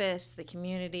campus, the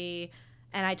community,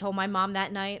 and I told my mom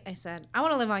that night, I said, I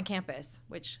want to live on campus,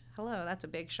 which, hello, that's a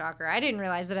big shocker. I didn't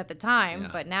realize it at the time,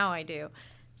 but now I do.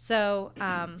 So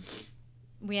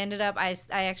we ended up, I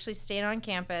actually stayed on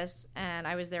campus, and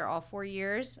I was there all 4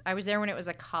 years. I was there when it was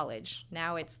a college.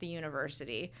 Now it's the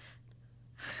university.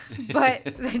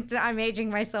 But I'm aging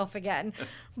myself again.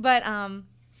 But,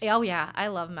 oh, yeah, I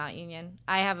love Mount Union.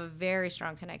 I have a very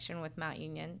strong connection with Mount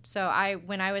Union. So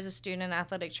when I was a student and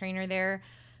athletic trainer there,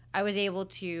 I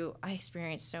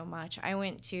experienced so much. I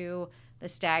went to the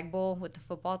Stag Bowl with the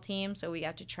football team, so we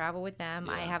got to travel with them.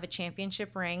 Yeah. I have a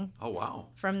championship ring. Oh, wow.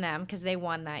 From them because they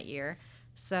won that year.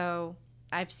 So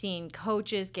I've seen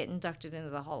coaches get inducted into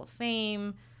the Hall of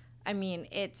Fame. I mean,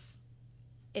 it's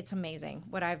amazing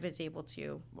what I've been able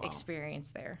to experience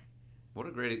there. What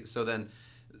a great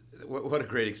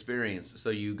experience. So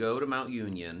you go to Mount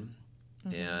Union,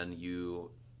 and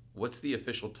what's the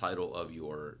official title of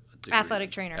your degree? Athletic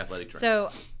trainer.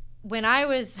 So when I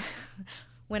was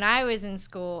in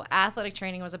school, athletic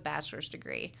training was a bachelor's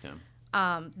degree.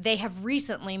 Yeah. They have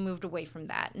recently moved away from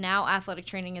that. Now athletic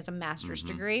training is a master's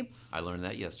degree. I learned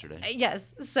that yesterday. Yes.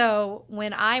 So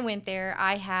when I went there,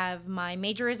 I have my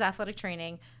major is athletic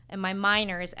training and my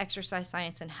minor is exercise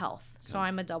science and health. So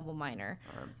I'm a double minor.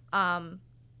 All right.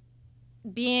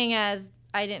 Being as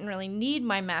I didn't really need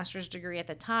my master's degree at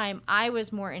the time, I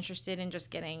was more interested in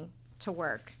just getting to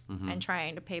work and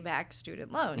trying to pay back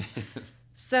student loans.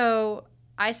 So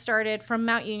I started from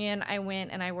Mount Union. I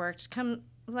went and I worked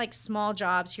like small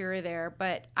jobs here or there,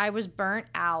 but I was burnt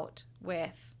out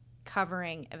with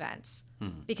covering events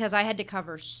because I had to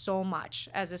cover so much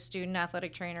as a student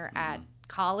athletic trainer at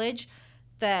college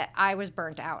that I was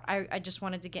burnt out. I just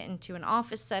wanted to get into an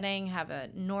office setting, have a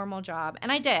normal job,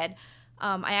 and I did.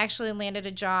 I actually landed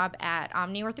a job at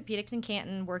Omni Orthopedics in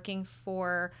Canton working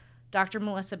for Dr.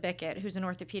 Melissa Bickett, who's an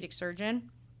orthopedic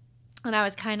surgeon. And I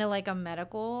was kind of like a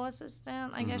medical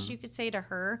assistant, I guess you could say, to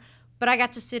her. But I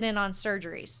got to sit in on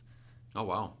surgeries. Oh,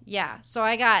 wow. Yeah. So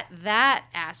I got that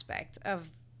aspect of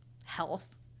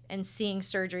health and seeing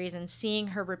surgeries and seeing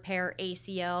her repair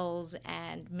ACLs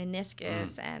and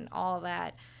meniscus and all of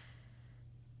that.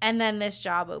 And then this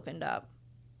job opened up.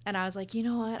 And I was like, you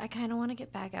know what? I kind of want to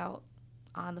get back out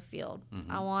on the field.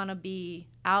 I want to be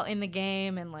out in the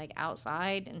game and like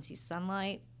outside and see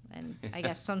sunlight and I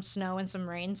guess some snow and some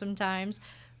rain sometimes.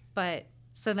 But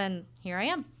so then here I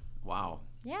am. Wow.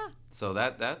 Yeah. So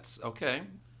that's okay.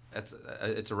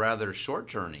 It's a rather short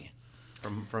journey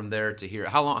from there to here.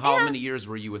 How many years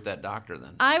were you with that doctor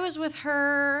then? I was with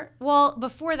her. Well,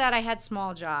 before that, I had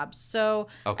small jobs. So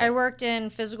I worked in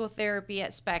physical therapy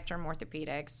at Spectrum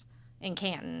Orthopedics in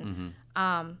Canton.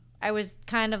 I was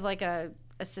kind of like a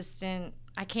assistant.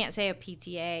 I can't say a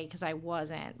PTA because I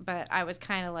wasn't, but I was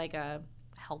kind of like a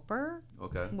helper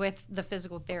with the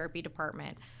physical therapy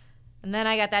department. And then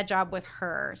I got that job with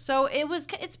her. So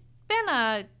it's been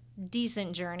a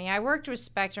decent journey. I worked with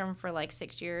Spectrum for like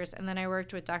 6 years, and then I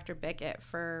worked with Dr. Bickett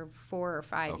for 4 or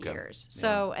 5 years.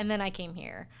 So, and then I came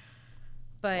here.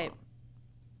 But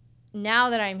now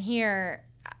that I'm here,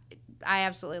 I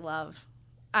absolutely love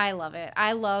it.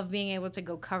 I love being able to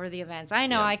go cover the events. I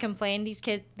know I complain. These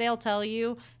kids, they'll tell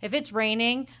you, if it's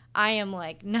raining, I am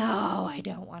like, no, I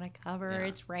don't want to cover.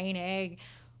 It's raining.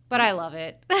 But I love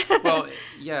it. Well,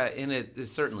 yeah, and it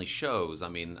certainly shows. I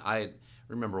mean, I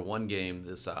remember one game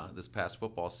this past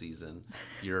football season.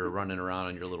 You're running around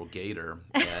on your little gator,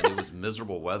 and it was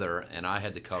miserable weather, and I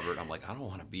had to cover it. I'm like, I don't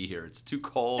want to be here. It's too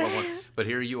cold. But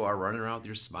here you are running around with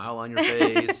your smile on your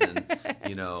face and,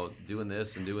 doing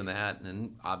this and doing that.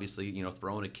 And obviously,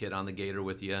 throwing a kid on the gator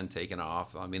with you and taking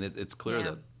off. I mean, it's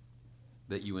clear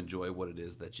that you enjoy what it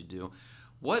is that you do.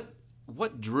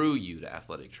 What drew you to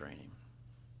athletic training?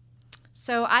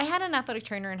 So I had an athletic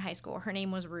trainer in high school. Her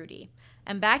name was Rudy.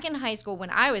 And back in high school, when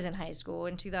I was in high school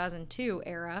in 2002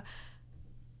 era,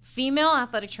 female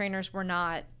athletic trainers were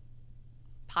not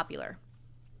popular.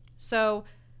 So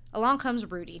along comes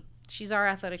Rudy. She's our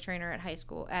athletic trainer at high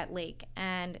school at Lake.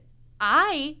 And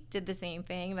I did the same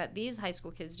thing that these high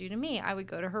school kids do to me. I would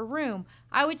go to her room.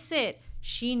 I would sit.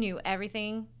 She knew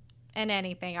everything and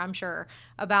anything, I'm sure,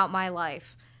 about my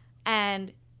life.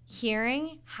 And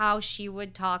hearing how she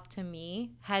would talk to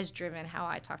me has driven how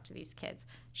I talk to these kids.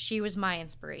 She was my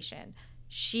inspiration.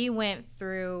 She went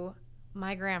through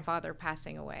my grandfather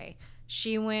passing away.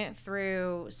 She went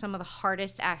through some of the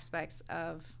hardest aspects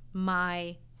of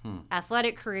my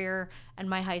athletic career and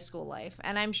my high school life.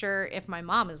 And I'm sure if my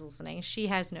mom is listening, she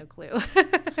has no clue.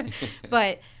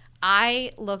 But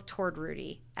I look toward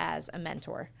Rudy as a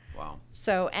mentor. Wow.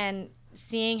 So, and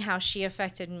seeing how she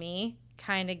affected me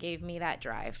kind of gave me that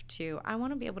drive to, I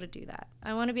want to be able to do that.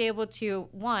 I want to be able to,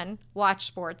 one, watch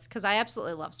sports, because I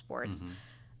absolutely love sports.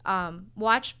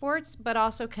 Watch sports, but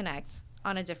also connect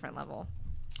on a different level.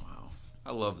 Wow.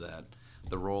 I love that.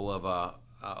 The role of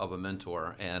a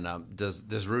mentor. And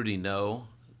does Rudy know?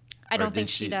 I don't think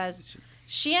she does.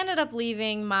 She ended up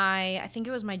leaving I think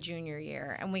it was my junior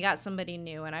year, and we got somebody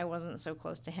new, and I wasn't so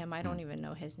close to him. I don't even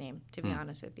know his name, to be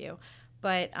honest with you.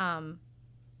 But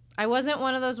I wasn't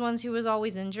one of those ones who was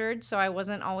always injured, so I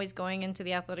wasn't always going into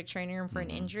the athletic training room for an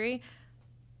injury.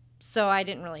 So I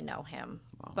didn't really know him.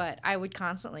 Wow. But I would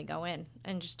constantly go in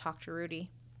and just talk to Rudy.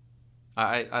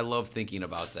 I love thinking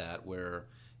about that, where,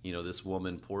 this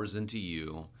woman pours into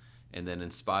you and then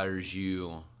inspires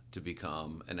you to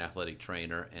become an athletic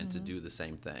trainer and to do the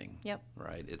same thing. Yep.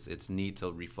 Right? It's neat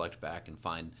to reflect back and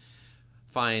find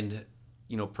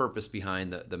purpose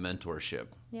behind the mentorship.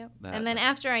 Yep. And then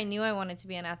after I knew I wanted to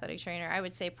be an athletic trainer, I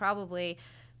would say probably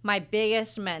my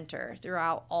biggest mentor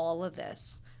throughout all of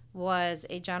this was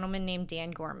a gentleman named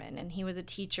Dan Gorman, and he was a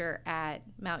teacher at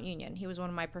Mount Union. He was one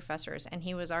of my professors, and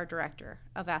he was our director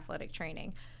of athletic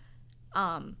training.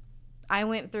 I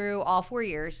went through all 4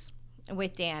 years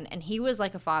with Dan, and he was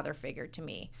like a father figure to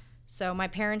me. So my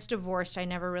parents divorced. I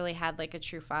never really had like a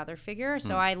true father figure,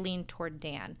 so I leaned toward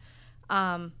Dan.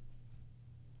 Him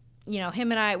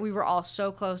and I, we were all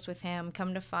so close with him.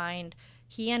 Come to find,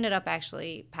 he ended up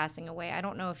actually passing away. I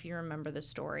don't know if you remember the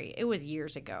story. It was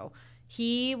years ago.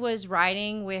 He was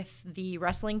riding with the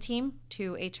wrestling team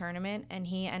to a tournament, and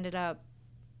he ended up,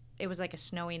 it was like a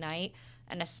snowy night,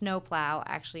 and a snowplow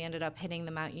actually ended up hitting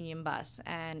the Mount Union bus,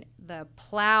 and the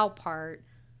plow part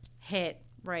hit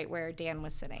right where Dan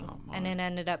was sitting, and it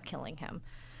ended up killing him.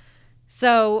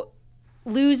 So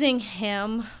losing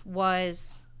him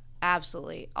was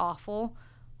absolutely awful,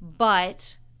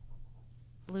 but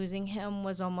losing him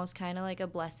was almost kind of like a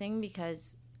blessing,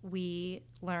 because we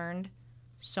learned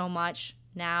so much.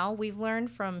 Now we've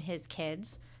learned from his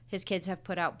kids. His kids have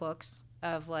put out books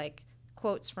of like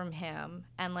quotes from him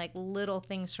and like little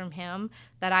things from him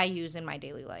that I use in my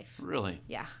daily life. Really?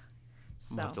 Yeah.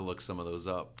 So I'll have to look some of those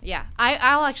up. Yeah.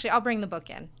 I'll bring the book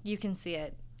in. You can see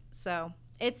it. So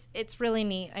it's really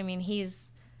neat. I mean, he's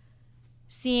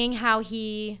seeing how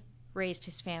he raised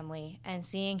his family and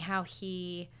seeing how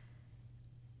he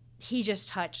just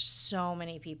touched so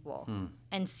many people.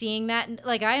 And seeing that,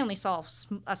 like, I only saw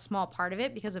a small part of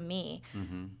it because of me.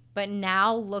 But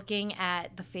now looking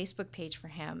at the Facebook page for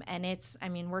him, and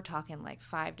we're talking like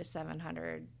 500 to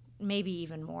 700, maybe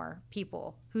even more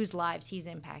people whose lives he's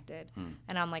impacted.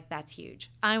 And I'm like, that's huge.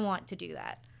 I want to do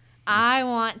that. I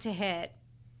want to hit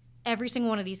every single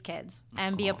one of these kids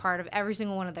and be a part of every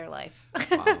single one of their life.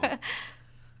 Wow.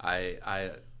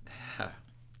 I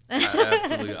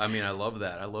absolutely. I mean, I love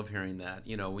that. I love hearing that.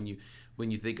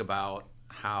 When you think about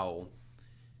how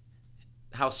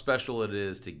special it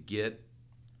is to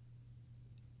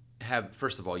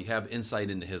first of all, you have insight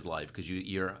into his life, because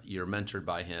you're mentored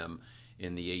by him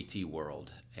in the AT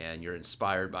world, and you're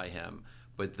inspired by him.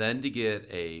 But then to get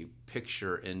a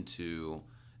picture into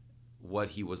what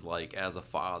he was like as a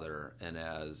father and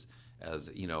as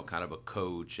kind of a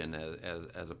coach and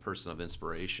as a person of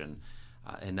inspiration.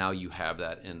 And now you have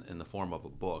that in the form of a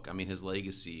book. I mean, his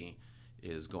legacy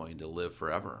is going to live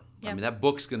forever. Yep. I mean, that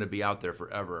book's going to be out there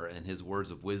forever, and his words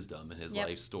of wisdom and his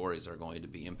life stories are going to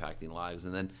be impacting lives.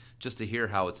 And then just to hear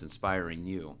how it's inspiring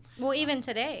you. Well, even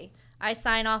today, I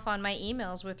sign off on my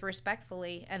emails with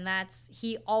respectfully, and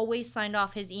he always signed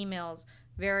off his emails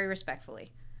very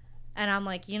respectfully. And I'm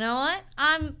like, you know what?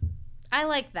 I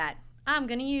like that. I'm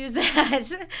going to use that.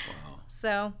 Wow.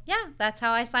 So, yeah, that's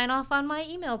how I sign off on my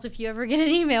emails if you ever get an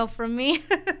email from me.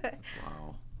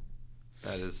 Wow.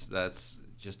 That's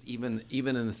just even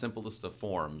in the simplest of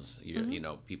forms,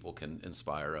 people can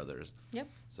inspire others. Yep.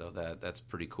 So that's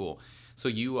pretty cool. So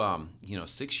you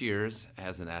 6 years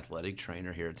as an athletic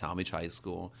trainer here at Talmadge High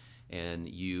School, and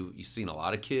you've seen a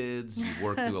lot of kids. You've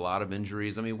worked through a lot of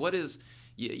injuries. I mean, what is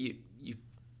you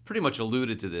pretty much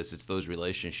alluded to this. It's those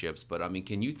relationships, but I mean,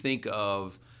 can you think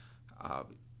of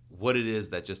what it is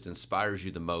that just inspires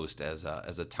you the most as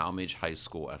a Talmadge High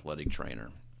School athletic trainer?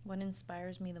 What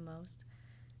inspires me the most?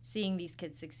 Seeing these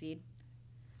kids succeed.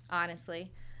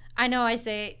 Honestly, I know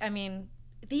I mean,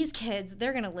 these kids,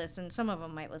 they're going to listen. Some of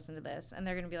them might listen to this and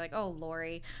they're going to be like, oh,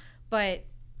 Laurie. But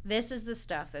this is the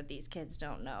stuff that these kids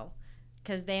don't know,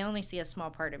 because they only see a small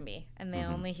part of me and they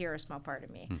only hear a small part of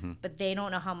me. But they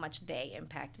don't know how much they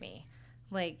impact me.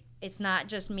 Like, it's not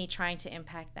just me trying to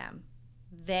impact them.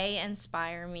 They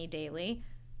inspire me daily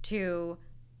to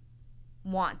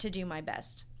want to do my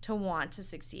best, to want to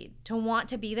succeed, to want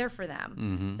to be there for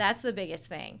them. That's the biggest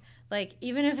thing. Like,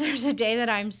 even if there's a day that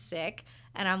I'm sick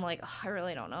and I'm like, oh, I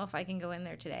really don't know if I can go in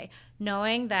there today,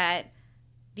 knowing that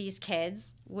these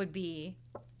kids would be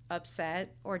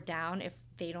upset or down if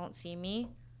they don't see me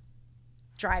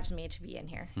drives me to be in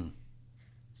here.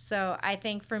 So I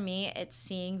think for me, it's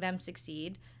seeing them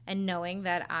succeed and knowing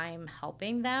that I'm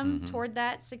helping them toward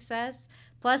that success.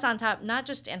 Plus, on top, not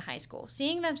just in high school,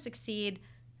 seeing them succeed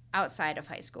outside of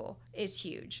high school is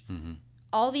huge.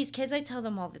 All these kids, I tell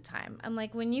them all the time, I'm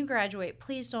like, when you graduate,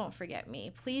 please don't forget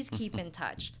me. Please keep in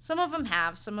touch. Some of them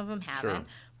have, some of them haven't. Sure.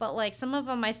 But like some of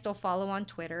them I still follow on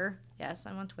Twitter. Yes,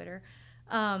 I'm on Twitter.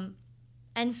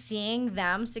 And seeing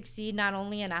them succeed not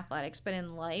only in athletics but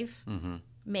in life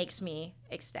makes me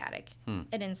ecstatic.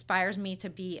 It inspires me to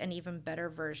be an even better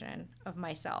version of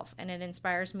myself. And it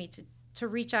inspires me to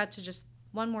reach out to just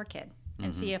one more kid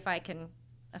and see if I can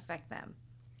affect them.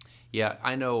 Yeah,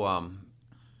 I know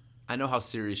how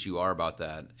serious you are about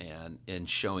that and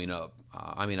showing up.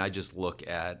 I mean, I just look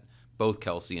at both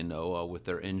Kelsey and Noah with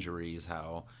their injuries,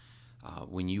 how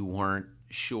when you weren't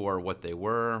sure what they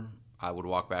were, I would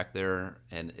walk back there,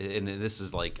 and this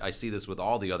is like, I see this with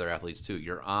all the other athletes too.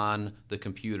 You're on the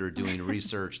computer doing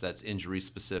research that's injury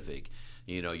specific.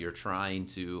 You know, you're trying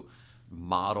to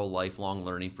model lifelong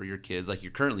learning for your kids. Like,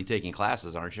 you're currently taking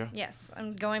classes, aren't you? Yes,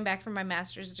 I'm going back for my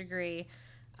master's degree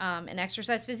in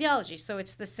exercise physiology. So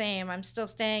it's the same. I'm still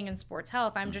staying in sports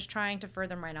health. I'm just trying to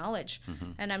further my knowledge.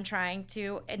 And I'm trying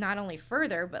to not only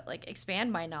further, but like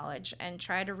expand my knowledge and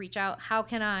try to reach out. How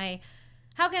can I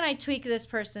tweak this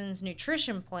person's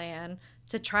nutrition plan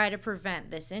to try to prevent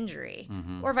this injury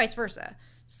or vice versa?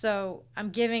 So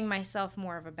I'm giving myself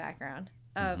more of a background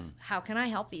of how can I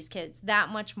help these kids that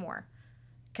much more?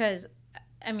 Because,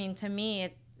 I mean, to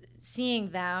me, seeing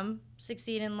them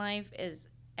succeed in life is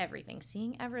everything.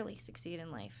 Seeing Everly succeed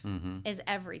in life is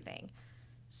everything.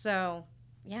 So,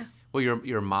 yeah. Well,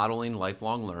 you're modeling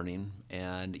lifelong learning,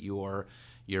 and you're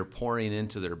pouring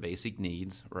into their basic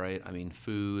needs, right? I mean,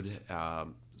 food,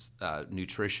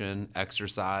 nutrition,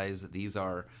 exercise. These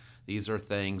are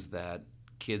things that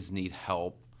kids need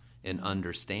help in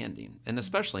understanding, and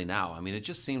especially now. I mean, it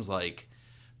just seems like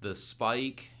the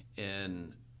spike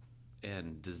in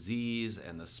disease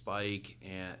and the spike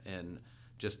and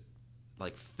just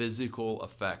like physical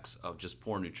effects of just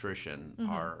poor nutrition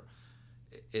are.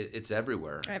 It's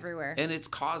everywhere. And it's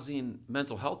causing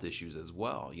mental health issues as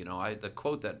well. You know, the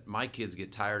quote that my kids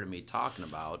get tired of me talking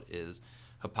about is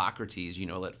Hippocrates, you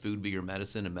know, let food be your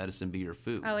medicine and medicine be your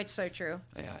food. Oh, it's so true.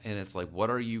 Yeah, and it's like, what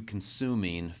are you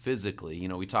consuming physically? You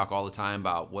know, we talk all the time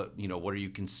about what are you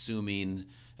consuming,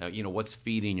 what's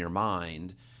feeding your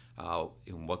mind,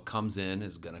 and what comes in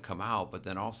is going to come out, but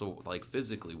then also like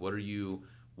physically, what are you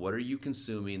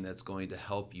consuming that's going to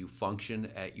help you function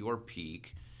at your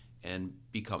peak and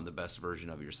become the best version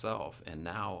of yourself? And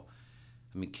now,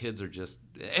 I mean, kids are just,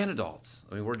 and adults,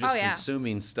 I mean, we're just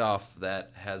consuming stuff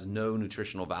that has no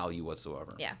nutritional value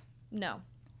whatsoever. Yeah, no.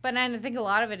 But I think a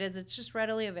lot of it is it's just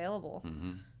readily available.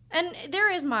 And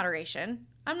there is moderation.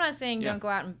 I'm not saying don't go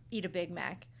out and eat a Big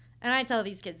Mac. And I tell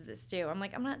these kids this too. I'm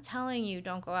like, I'm not telling you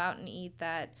don't go out and eat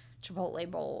that Chipotle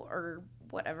bowl or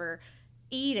whatever.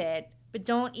 Eat it. But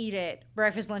don't eat it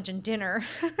breakfast, lunch, and dinner.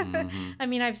 I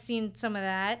mean, I've seen some of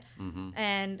that.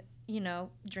 And,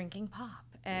 drinking pop.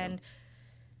 And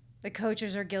the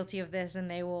coaches are guilty of this, and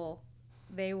they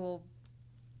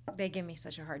give me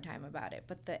such a hard time about it.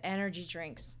 But the energy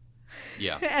drinks.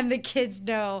 Yeah. And the kids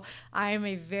know I am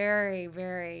a very,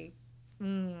 very,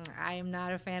 I am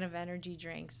not a fan of energy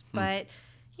drinks. But,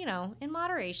 in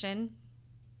moderation.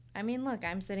 I mean, look,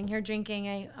 I'm sitting here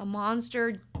drinking a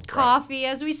Monster coffee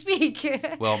as we speak.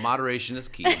 Well, moderation is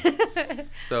key.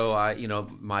 So,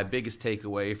 my biggest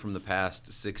takeaway from the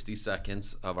past 60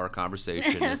 seconds of our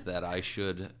conversation is that I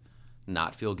should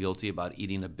not feel guilty about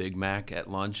eating a Big Mac at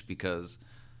lunch, because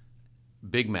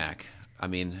Big Mac, I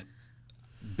mean,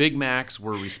 Big Macs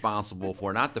were responsible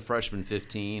for not the freshman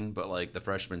 15, but like the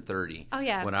freshman 30. Oh,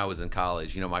 yeah. When I was in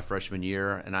college, my freshman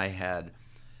year, and I had,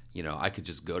 I could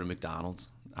just go to McDonald's.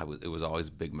 It was always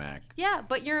Big Mac. Yeah,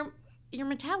 but your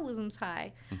metabolism's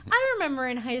high. I remember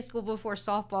in high school before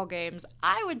softball games,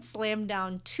 I would slam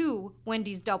down 2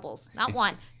 Wendy's doubles. Not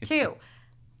 1, 2.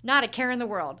 Not a care in the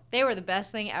world. They were the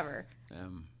best thing ever.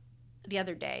 The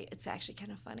other day, it's actually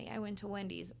kind of funny. I went to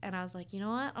Wendy's and I was like, you know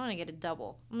what? I'm going to get a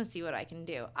double. I'm going to see what I can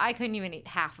do. I couldn't even eat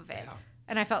half of it. Yeah.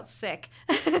 And I felt sick.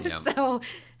 So,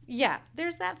 yeah,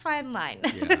 there's that fine line.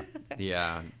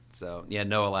 Yeah. So,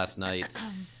 Noah last night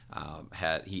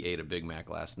he ate a Big Mac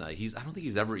last night. I don't think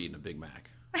he's ever eaten a Big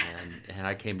Mac. And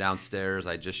I came downstairs.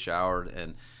 I just showered,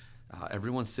 and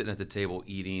everyone's sitting at the table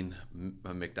eating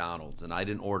a McDonald's, and I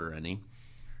didn't order any.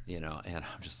 And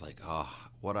I'm just like, oh,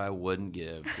 what I wouldn't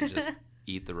give to just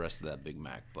eat the rest of that Big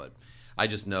Mac. But I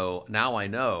just know, now I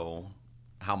know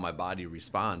how my body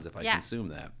responds if I consume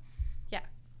that. Yeah.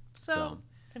 So,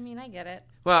 I mean, I get it.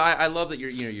 Well, I love that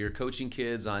you're coaching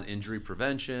kids on injury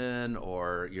prevention,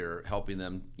 or you're helping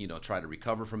them, try to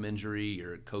recover from injury.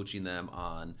 You're coaching them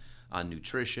on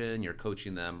nutrition. You're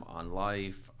coaching them on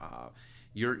life.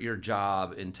 Your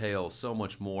job entails so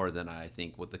much more than I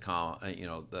think what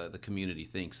the community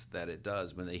thinks that it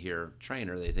does. When they hear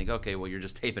trainer, they think, okay, well, you're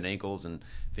just taping ankles and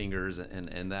fingers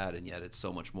and that, and yet it's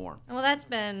so much more. Well, that's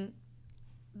been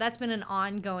an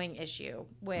ongoing issue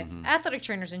with athletic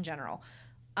trainers in general.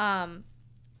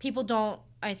 People don't,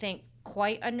 I think,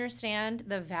 quite understand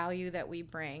the value that we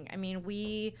bring. I mean,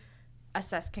 we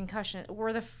assess concussion.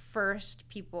 We're the first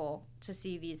people to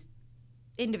see these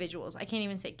individuals. I can't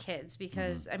even say kids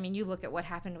because, I mean, you look at what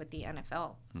happened with the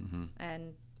NFL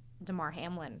and Damar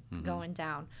Hamlin going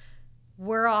down.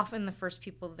 We're often the first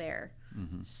people there.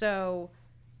 So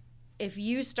if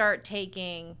you start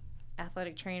taking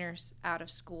athletic trainers out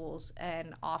of schools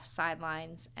and off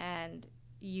sidelines and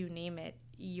you name it,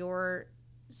 you're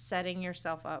setting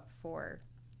yourself up for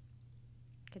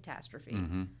catastrophe.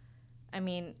 I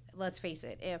mean, let's face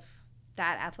it, if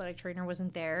that athletic trainer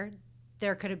wasn't there,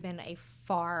 there could have been a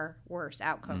far worse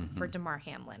outcome for Damar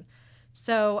Hamlin.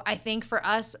 So I think for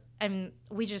us, and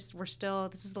this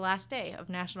is the last day of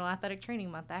National Athletic Training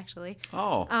Month, actually.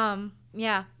 Oh.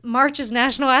 Yeah, March is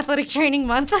National Athletic Training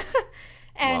Month.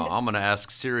 And well, I'm going to ask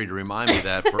Siri to remind me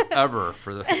that forever.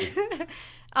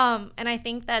 And I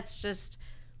think that's just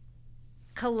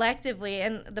collectively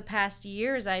in the past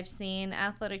years I've seen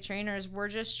athletic trainers, we're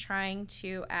just trying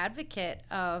to advocate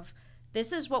of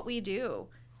this is what we do.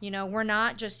 We're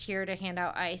not just here to hand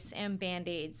out ice and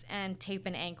Band-Aids and tape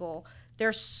an ankle.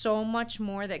 There's so much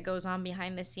more that goes on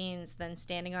behind the scenes than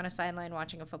standing on a sideline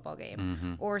watching a football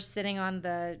game or sitting on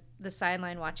the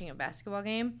sideline watching a basketball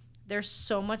game. There's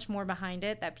so much more behind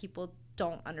it that people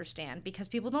don't understand because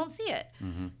people don't see it.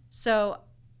 So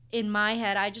in my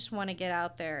head, I just want to get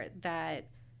out there that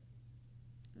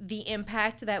the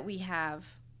impact that we have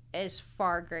is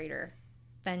far greater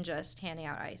than just handing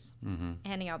out ice,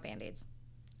 handing out Band-Aids.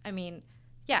 I mean,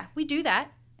 yeah, we do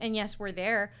that, and yes, we're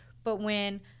there, but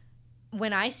when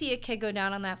I see a kid go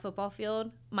down on that football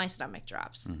field, my stomach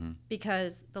drops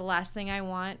because the last thing I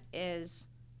want is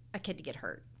a kid to get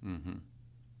hurt.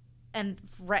 And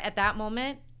right at that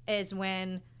moment is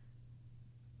when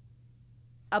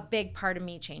a big part of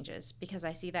me changes because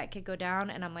I see that kid go down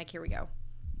and I'm like, here we go.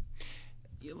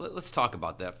 Let's talk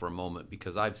about that for a moment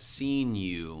because I've seen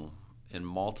you in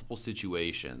multiple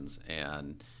situations,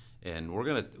 and we're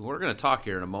gonna talk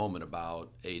here in a moment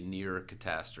about a near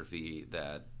catastrophe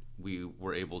that we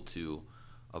were able to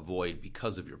avoid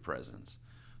because of your presence.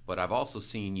 But I've also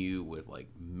seen you with like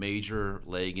major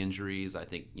leg injuries. I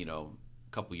think a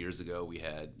couple years ago we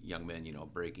had young men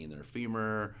breaking their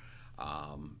femur.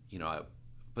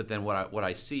 But then what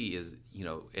I see is,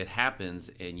 it happens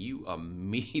and you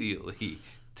immediately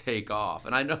take off.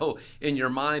 And I know in your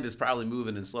mind it's probably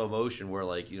moving in slow motion where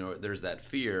there's that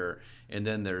fear and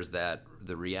then there's the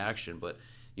reaction. But,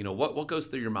 what goes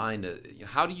through your mind?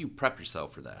 How do you prep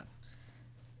yourself for that?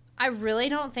 I really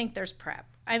don't think there's prep.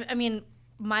 I mean,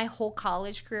 my whole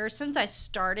college career, since I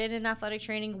started in athletic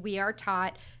training, we are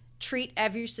taught treat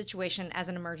every situation as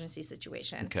an emergency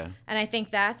situation. Okay. And I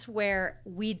think that's where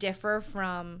we differ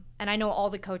from, and I know all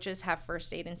the coaches have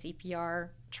first aid and CPR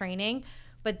training,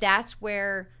 but that's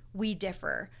where we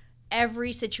differ.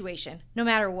 Every situation, no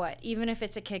matter what, even if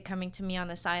it's a kid coming to me on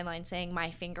the sideline saying my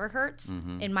finger hurts,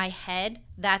 in my head,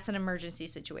 that's an emergency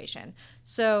situation.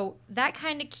 So that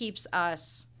kind of keeps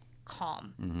us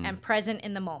calm and present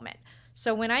in the moment.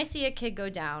 So when I see a kid go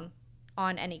down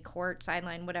on any court,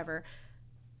 sideline, whatever,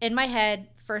 in my head,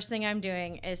 first thing I'm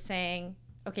doing is saying,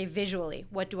 okay, visually,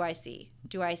 what do I see?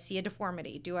 Do I see a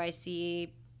deformity? Do I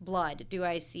see blood?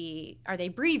 Are they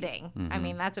breathing? I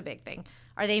mean, that's a big thing.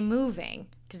 Are they moving?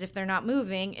 Because if they're not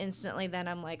moving instantly, then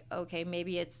I'm like, okay,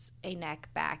 maybe it's a neck,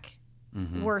 back,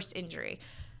 worse injury.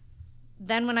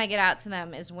 Then when I get out to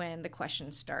them is when the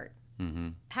questions start.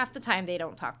 Half the time they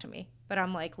don't talk to me, but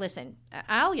I'm like, listen,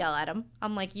 I'll yell at them.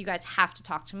 I'm like, you guys have to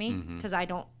talk to me because I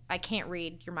can't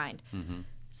read your mind.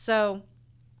 So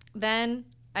then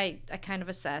I kind of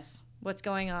assess what's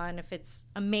going on. If it's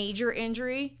a major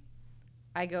injury,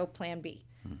 I go plan B.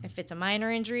 If it's a minor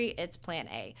injury, it's plan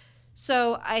A.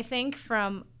 So I think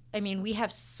we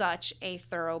have such a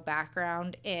thorough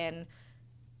background in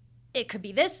it could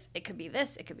be this, it could be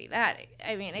this, it could be that.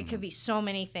 I mean, it could be so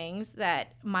many things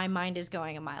that my mind is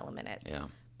going a mile a minute. Yeah.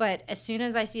 But as soon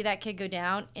as I see that kid go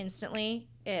down, instantly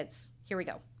it's, here we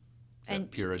go. It's and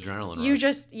pure adrenaline rush.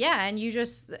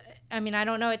 I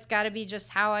don't know, it's got to be just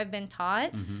how I've been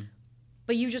taught,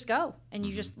 but you just go and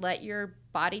you just let your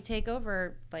body take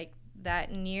over, like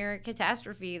that near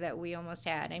catastrophe that we almost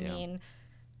had. I mean,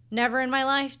 never in my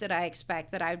life did I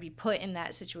expect that I would be put in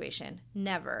that situation.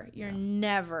 Never. You're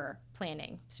never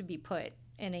planning to be put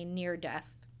in a near-death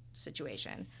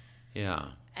situation. Yeah.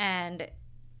 And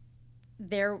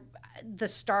the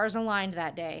stars aligned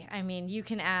that day. I mean, you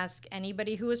can ask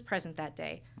anybody who was present that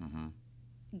day.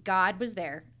 God was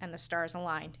there, and the stars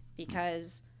aligned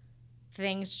because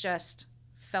things just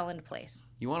fell into place.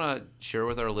 You want to share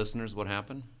with our listeners what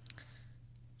happened?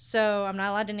 So I'm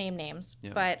not allowed to name names,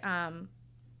 but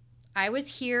I was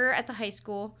here at the high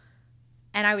school,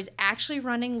 and I was actually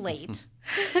running late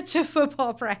to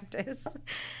football practice.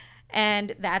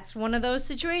 And that's one of those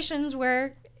situations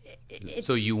where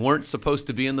so you weren't supposed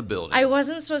to be in the building. I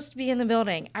wasn't supposed to be in the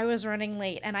building. I was running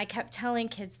late, and I kept telling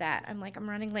kids that. I'm like, I'm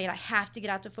running late. I have to get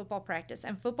out to football practice.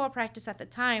 And football practice at the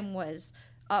time was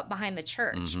up behind the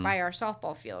church by our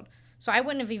softball field. So I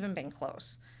wouldn't have even been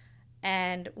close.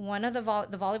 And one of the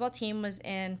volleyball team was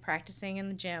in practicing in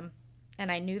the gym,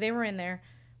 and I knew they were in there.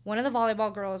 One of the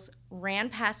volleyball girls ran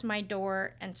past my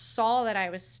door and saw that I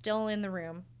was still in the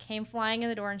room, came flying in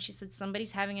the door, and she said,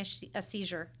 somebody's having a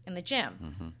seizure in the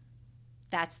gym.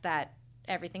 That's that.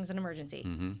 Everything's an emergency.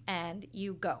 And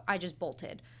you go. I just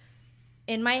bolted.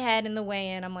 In my head, in the way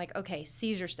in, I'm like, okay,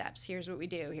 seizure steps. Here's what we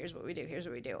do. Here's what we do. Here's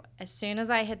what we do. As soon as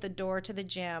I hit the door to the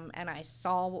gym and I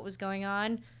saw what was going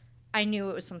on, I knew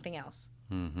it was something else.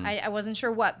 I wasn't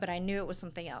sure what, but I knew it was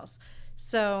something else.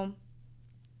 So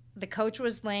the coach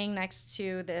was laying next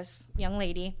to this young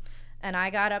lady, and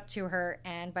I got up to her,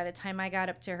 and by the time I got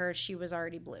up to her, she was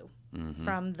already blue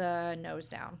from the nose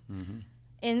down.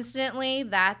 Instantly,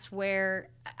 that's where,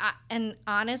 and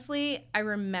honestly, I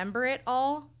remember it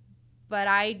all, but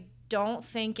I don't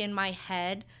think in my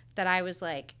head that I was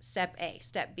like, step A,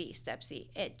 step B, step C.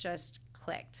 It just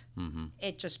clicked.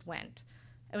 It just went.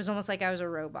 It was almost like I was a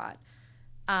robot.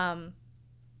 All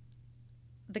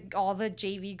the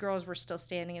JV girls were still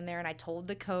standing in there, and I told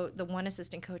the one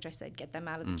assistant coach, I said, get them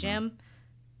out of the gym.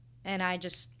 And I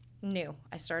just knew.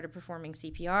 I started performing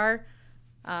CPR.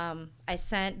 I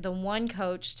sent the one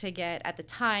coach to get, at the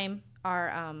time,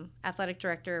 our athletic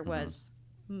director was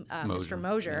Mr.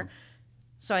 Mosier. Yeah.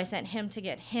 So I sent him to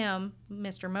get him.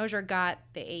 Mr. Mosier got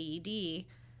the AED.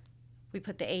 We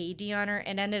put the AED on her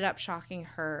and ended up shocking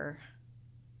her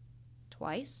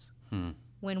twice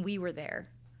when we were there.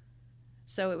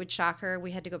 So it would shock her. We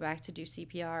had to go back to do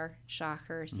CPR, shock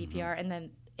her, CPR, and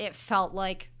then it felt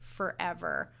like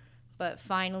forever. But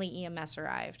finally EMS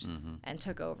arrived and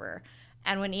took over.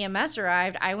 And when EMS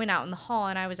arrived, I went out in the hall,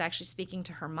 and I was actually speaking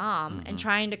to her mom and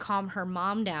trying to calm her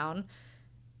mom down.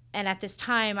 And at this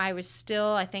time, I was still,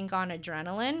 I think, on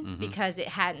adrenaline because it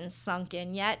hadn't sunk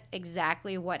in yet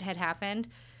exactly what had happened.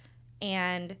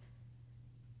 And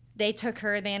they took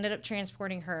her. They ended up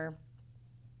transporting her.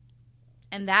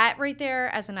 And that right there,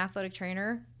 as an athletic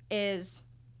trainer, is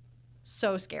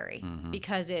so scary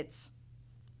because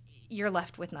you're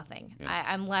left with nothing. Yeah.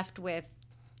 I'm left with,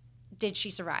 did she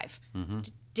survive?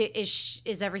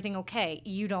 Is everything okay?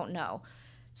 You don't know.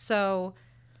 So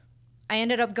I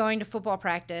ended up going to football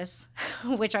practice,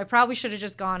 which I probably should have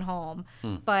just gone home.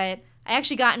 But I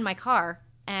actually got in my car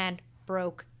and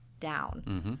broke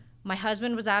down. My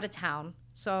husband was out of town,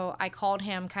 so I called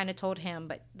him, kind of told him,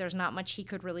 but there's not much he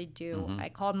could really do. I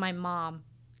called my mom,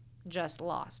 just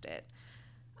lost it.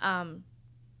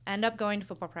 End up going to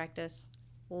football practice,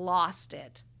 lost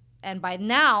it. And by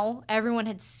now, everyone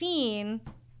had seen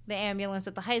the ambulance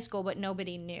at the high school, but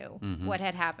nobody knew what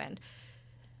had happened.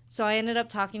 So I ended up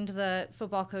talking to the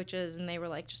football coaches, and they were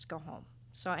like, just go home.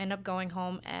 So I ended up going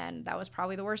home, and that was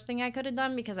probably the worst thing I could have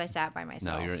done because I sat by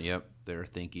myself. No, they're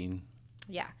thinking.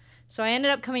 Yeah. So I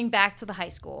ended up coming back to the high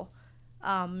school.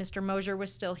 Mr. Mosier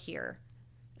was still here.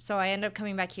 So I ended up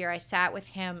coming back here. I sat with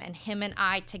him, and him and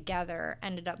I together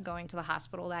ended up going to the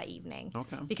hospital that evening.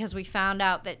 Okay. Because we found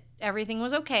out that everything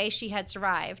was okay. She had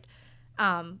survived.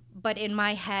 But in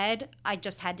my head, I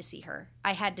just had to see her.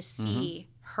 I had to see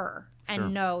her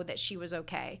and know that she was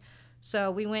okay.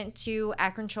 So we went to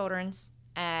Akron Children's,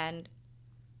 and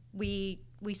we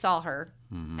saw her.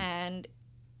 And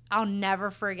I'll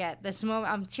never forget this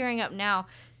moment. I'm tearing up now.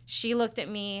 She looked at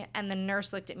me, and the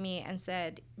nurse looked at me and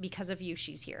said, because of you,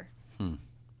 she's here.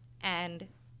 And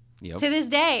to this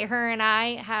day, her and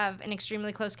I have an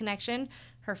extremely close connection.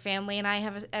 Her family and I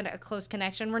have a close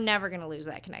connection. We're never going to lose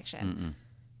that connection.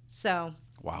 So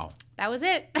wow, that was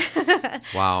it.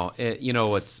 Wow. You know,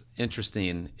 what's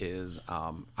interesting is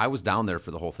I was down there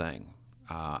for the whole thing.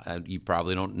 You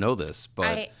probably don't know this,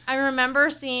 but I remember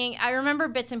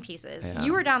bits and pieces. Yeah.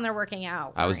 You were down there working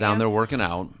out. I was down there working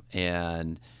out,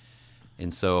 and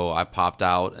so I popped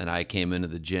out and I came into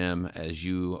the gym as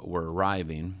you were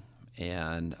arriving.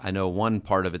 And I know one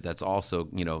part of it that's also,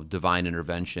 you know, divine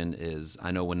intervention is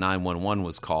I know when 911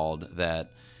 was called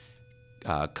that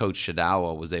Coach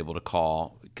Shadawa was able to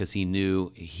call because he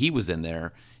knew he was in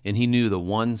there and he knew the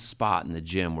one spot in the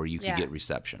gym where you could get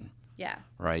reception. Yeah.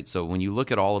 Right. So when you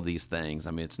look at all of these things,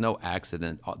 I mean, it's no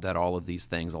accident that all of these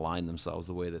things align themselves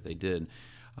the way that they did.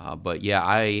 But yeah,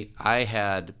 I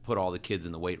had put all the kids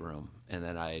in the weight room, and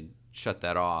then I shut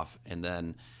that off, and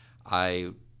then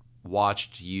I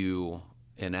watched you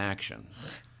in action,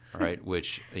 right?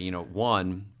 Which, you know,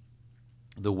 one,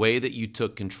 the way that you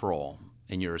took control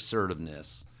and your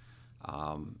assertiveness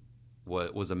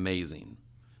was amazing.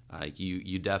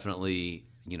 You definitely,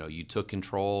 you know, you took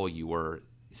control. You were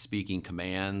speaking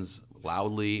commands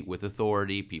loudly with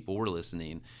authority. People were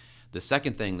listening. The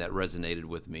second thing that resonated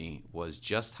with me was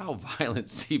just how violent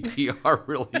CPR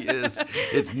really is.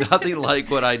 It's nothing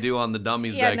like what I do on the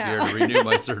dummies here to renew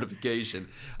my certification.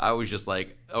 I was just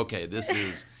like, okay, this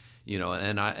is, you know,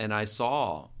 and I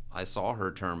saw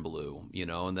her turn blue, you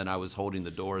know, and then I was holding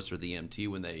the doors for the EMT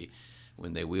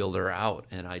when they wheeled her out,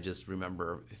 and I just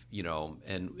remember, you know,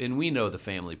 and we know the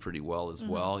family pretty well as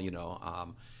well, you know,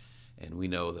 and we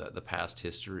know the past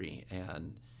history,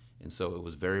 and so it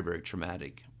was very, very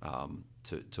traumatic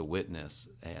to witness.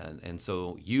 And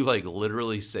so you like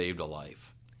literally saved a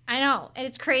life. I know. And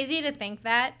it's crazy to think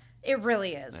that. It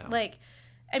really is. Yeah. Like,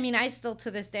 I mean, I still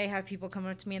to this day have people come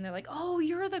up to me and they're like, oh,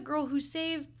 you're the girl who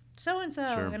saved so-and-so.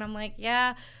 Sure. And I'm like,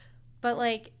 yeah. But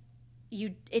like,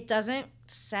 it doesn't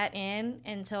set in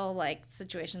until like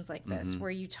situations like this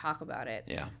where you talk about it.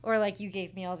 Yeah. Or like you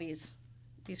gave me all these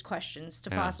questions to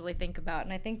possibly think about.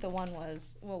 And I think the one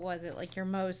was, what was it? Like your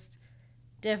most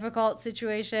difficult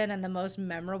situation and the most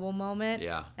memorable moment.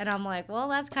 Yeah. And I'm like, well,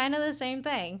 that's kind of the same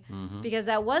thing because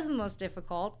that was the most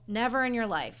difficult. Never in your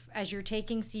life, as you're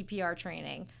taking CPR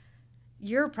training,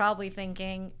 you're probably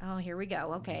thinking, oh, here we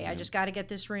go. Okay, I just got to get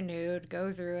this renewed,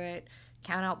 go through it,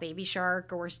 count out baby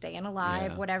shark or staying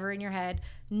alive, whatever in your head.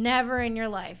 Never in your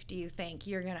life do you think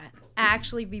you're going to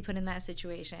actually be put in that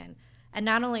situation. And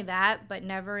not only that, but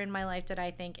never in my life did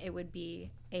I think it would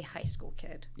be a high school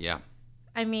kid. Yeah.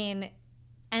 I mean,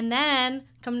 and then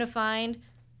come to find,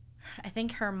 I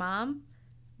think her mom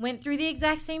went through the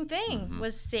exact same thing,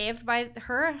 was saved by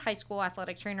her high school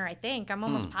athletic trainer, I think. I'm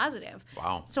almost positive.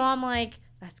 Wow. So I'm like,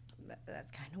 that's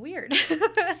kind of weird.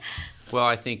 Well,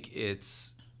 I think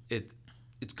it's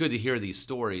good to hear these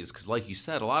stories because, like you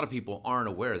said, a lot of people aren't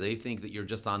aware. They think that you're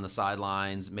just on the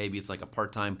sidelines. Maybe it's like a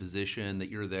part-time position that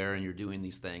you're there and you're doing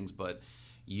these things, but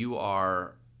you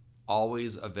are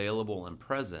always available and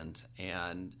present,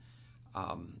 and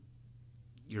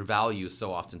your value is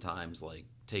so oftentimes like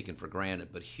taken for granted.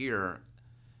 But here,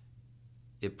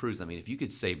 it proves. I mean, if you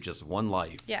could save just one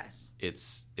life, Yes,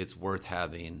 it's worth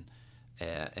having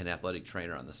an athletic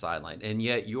trainer on the sideline, and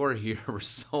yet you're here for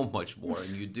so much more, and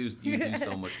you do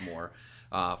so much more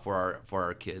for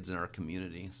our kids and our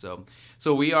community. So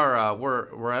we are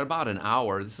we're at about an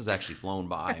hour. This has actually flown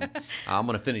by. I'm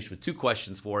going to finish with two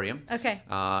questions for you. Okay.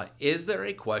 Is there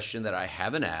a question that I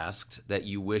haven't asked that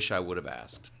you wish I would have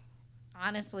asked?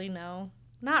 Honestly, no,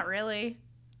 not really.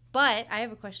 But I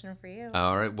have a question for you.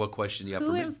 All right, what question do you have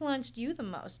for me? Who influenced you the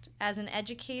most as an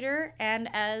educator and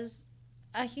as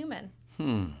a human?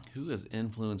 Who has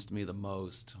influenced me the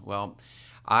most? Well,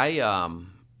 I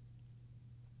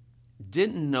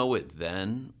didn't know it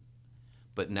then,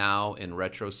 but now in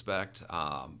retrospect,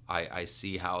 I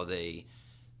see how they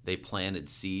planted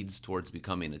seeds towards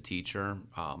becoming a teacher.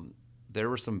 There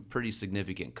were some pretty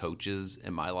significant coaches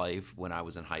in my life when I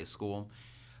was in high school.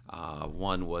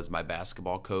 One was my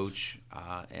basketball coach,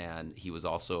 and he was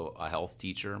also a health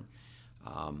teacher.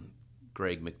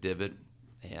 Greg McDivitt,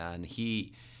 and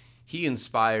he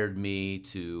inspired me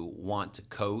to want to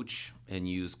coach and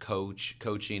use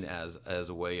coaching as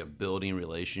a way of building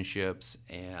relationships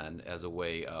and as a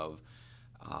way of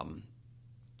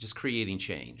just creating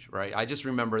change, right? I just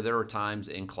remember there were times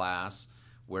in class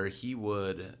where he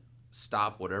would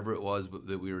stop whatever it was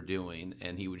that we were doing,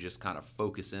 and he would just kind of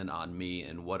focus in on me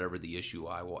and whatever the issue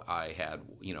I had,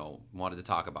 wanted to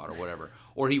talk about or whatever.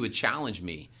 Or he would challenge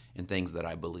me in things that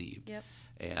I believed. Yep.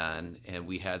 And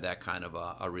we had that kind of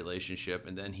a relationship.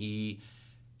 And then he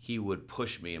would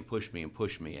push me and push me and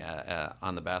push me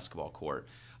on the basketball court.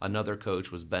 Another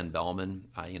coach was Ben Bellman.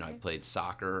 I played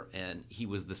soccer, and he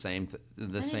was the same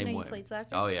way. You played soccer?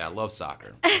 Oh yeah, I love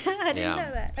soccer. I didn't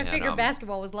know that. I figured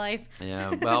basketball was life.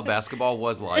 Yeah, well, basketball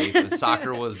was life. And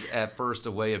soccer was at first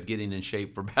a way of getting in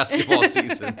shape for basketball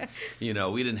season. We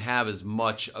didn't have as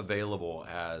much available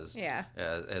as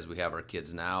we have our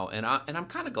kids now, and I'm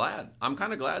kind of glad. I'm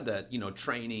kind of glad that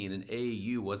training in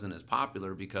AAU wasn't as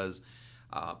popular because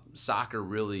soccer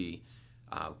really.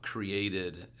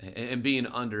 Created and being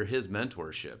under his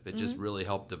mentorship, it just really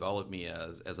helped develop me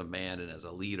as a man and as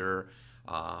a leader,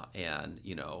 and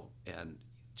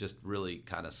just really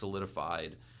kind of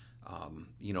solidified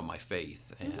my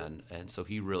faith, and so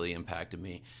he really impacted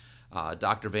me.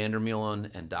 Dr.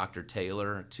 Vandermeulen and Dr.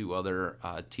 Taylor, two other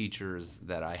teachers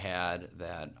that I had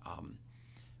that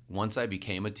once I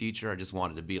became a teacher, I just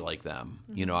wanted to be like them.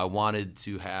 I wanted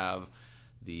to have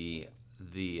the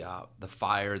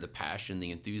fire, the passion,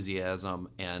 the enthusiasm,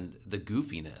 and the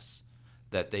goofiness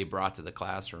that they brought to the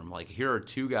classroom. Like, here are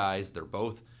two guys, they're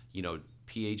both,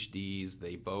 PhDs,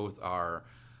 they both are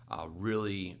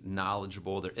really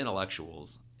knowledgeable, they're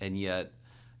intellectuals, and yet,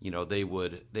 they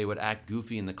would act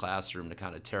goofy in the classroom to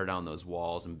kind of tear down those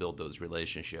walls and build those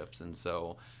relationships. And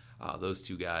so those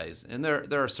two guys, and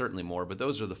there are certainly more, but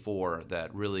those are the four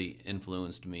that really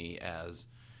influenced me as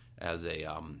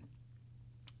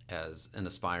an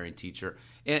aspiring teacher.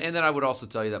 And then I would also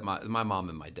tell you that my mom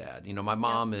and my dad, my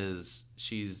mom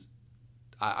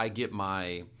I get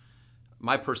my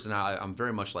personality, I'm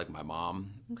very much like my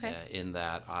mom. Okay. In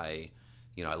that I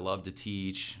love to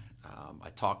teach. I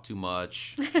talk too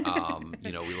much. We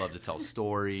love to tell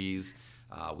stories.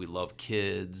 We love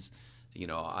kids.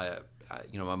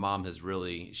 My mom has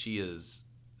really, she is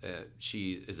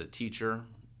a teacher,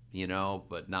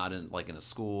 but not in a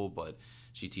school, but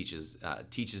she teaches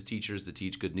teachers to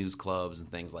teach good news clubs and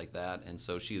things like that, and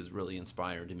so she has really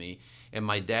inspired to me. And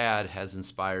my dad has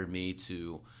inspired me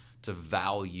to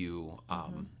value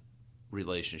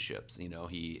relationships.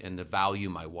 And to value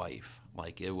my wife.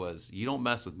 Like, it was, you don't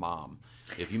mess with mom.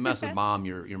 If you mess with mom,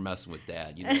 you're messing with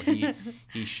dad.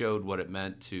 He showed what it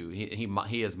meant to.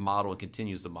 He has modeled and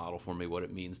continues to model for me what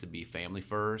it means to be family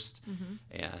first,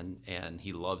 and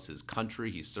he loves his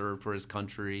country. He served for his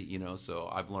country. So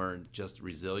I've learned just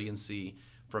resiliency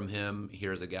from him.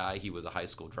 Here's a guy. He was a high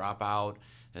school dropout,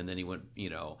 and then he went.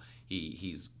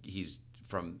 He's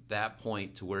from that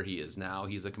point to where he is now,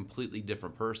 he's a completely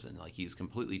different person. Like, he's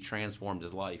completely transformed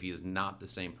his life. He is not the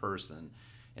same person.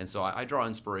 And so I draw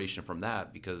inspiration from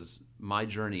that, because my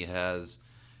journey has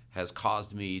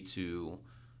caused me to,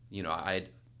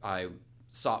 I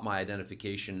sought my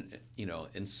identification,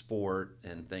 in sport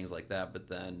and things like that. But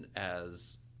then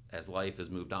as life has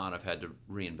moved on, I've had to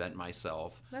reinvent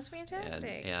myself. That's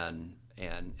fantastic.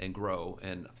 And grow.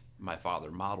 And my father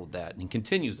modeled that and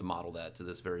continues to model that to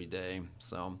this very day.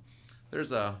 So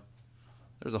there's a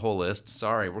whole list.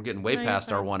 Sorry, we're getting way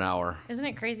past our 1 hour. Isn't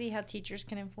it crazy how teachers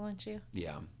can influence you?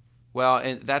 Yeah. Well,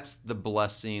 and that's the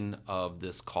blessing of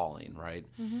this calling, right?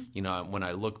 When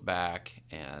I look back,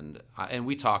 and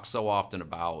we talk so often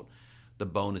about the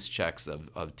bonus checks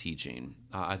of teaching.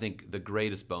 I think the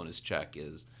greatest bonus check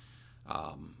is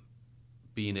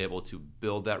being able to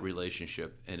build that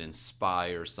relationship and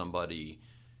inspire somebody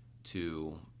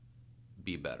to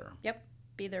be better. Yep.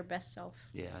 Be their best self.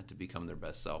 Yeah, to become their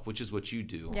best self, which is what you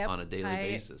do on a daily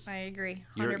basis. I agree.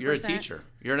 100%. You're a teacher.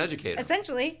 You're an educator.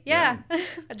 Essentially, yeah.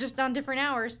 Just on different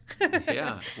hours.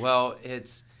 Yeah. Well,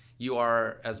 you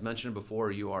are, as mentioned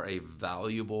before, you are a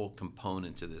valuable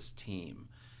component to this team.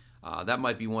 That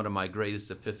might be one of my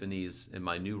greatest epiphanies in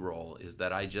my new role, is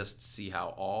that I just see how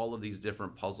all of these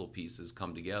different puzzle pieces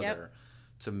come together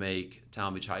to make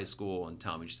Talmadge High School and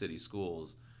Talmadge City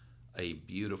Schools a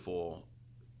beautiful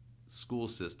school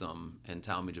system, and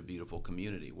Talmadge a beautiful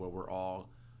community, where we're all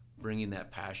bringing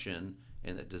that passion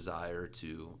and that desire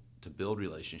to build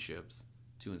relationships,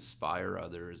 to inspire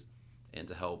others, and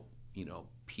to help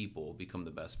people become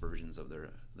the best versions of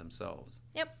themselves.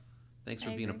 Yep. Thanks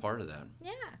for being a part of that.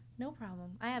 Yeah, no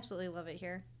problem. I absolutely love it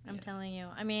here. I'm telling you.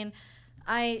 I mean,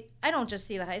 I don't just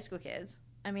see the high school kids.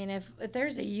 I mean, if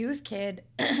there's a youth kid,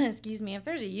 excuse me, if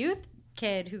there's a youth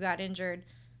kid who got injured,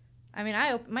 I mean,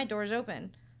 my door's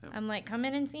open. Yep. I'm like, come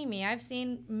in and see me. I've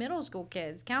seen middle school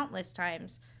kids countless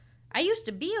times. I used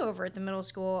to be over at the middle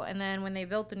school, and then when they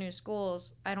built the new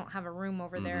schools, I don't have a room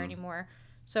over there anymore.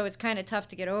 So it's kind of tough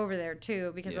to get over there,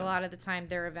 too, because a lot of the time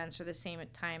their events are the same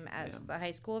at time as the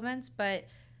high school events. But,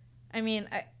 I mean,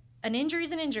 an injury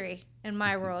is an injury in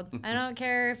my world. I don't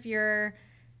care if you're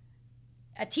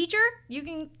a teacher, you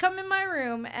can come in my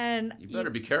room and... You better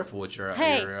be careful what you're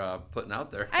putting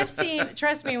out there. I've seen,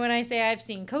 trust me when I say I've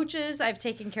seen coaches, I've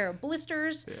taken care of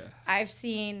blisters, I've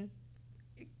seen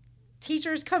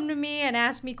teachers come to me and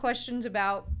ask me questions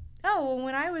about,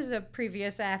 when I was a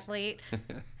previous athlete,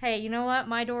 hey, you know what?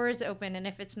 My door is open, and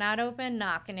if it's not open,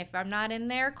 knock. And if I'm not in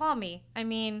there, call me. I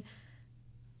mean,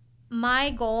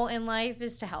 my goal in life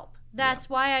is to help. That's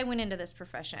why I went into this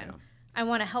profession. Yeah. I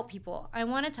want to help people. I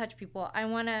want to touch people. I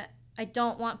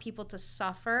don't want people to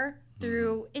suffer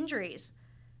through injuries.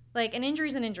 Like, an injury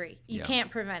is an injury. You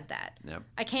can't prevent that. Yep.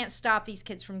 I can't stop these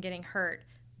kids from getting hurt,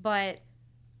 but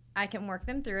I can work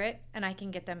them through it, and I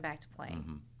can get them back to playing.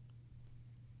 Mm-hmm.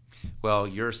 Well,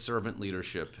 your servant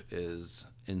leadership is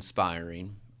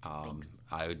inspiring.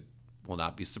 I will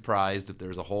not be surprised if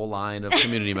there's a whole line of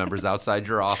community members outside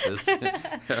your office.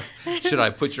 Should I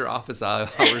put your office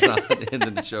hours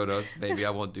in the show notes? Maybe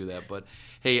I won't do that. But,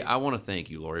 hey, I want to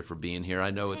thank you, Laurie, for being here. I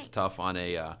know it's tough on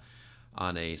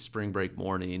a spring break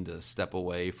morning to step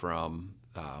away from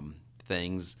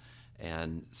things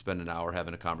and spend an hour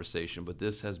having a conversation, but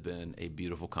this has been a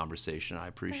beautiful conversation. I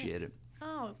appreciate it.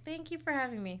 Oh, thank you for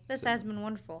having me. This has been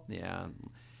wonderful. Yeah.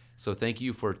 So thank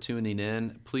you for tuning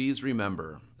in. Please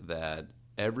remember that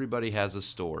everybody has a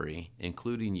story,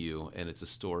 including you, and it's a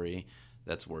story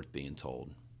that's worth being told.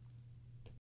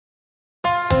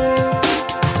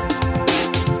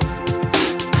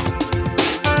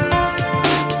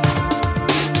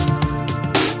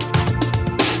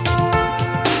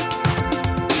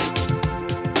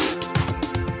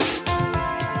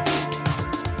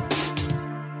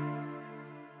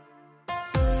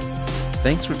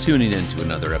 Thanks for tuning in to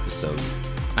another episode.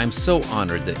 I'm so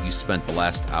honored that you spent the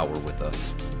last hour with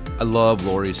us. I love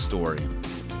Laurie's story.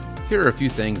 Here are a few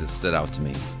things that stood out to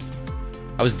me.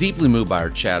 I was deeply moved by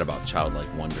our chat about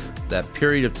childlike wonder. That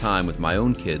period of time with my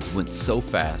own kids went so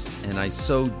fast, and I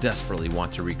so desperately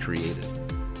want to recreate it.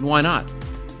 And why not?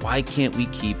 Why can't we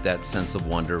keep that sense of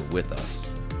wonder with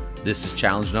us? This is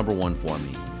challenge number 1 for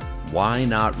me. Why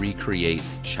not recreate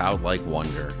childlike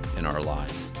wonder in our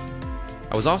lives?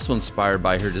 I was also inspired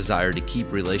by her desire to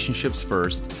keep relationships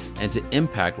first and to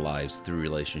impact lives through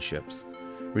relationships.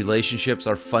 Relationships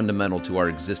are fundamental to our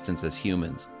existence as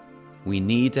humans. We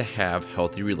need to have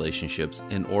healthy relationships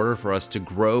in order for us to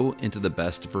grow into the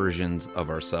best versions of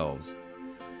ourselves.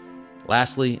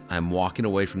 Lastly, I'm walking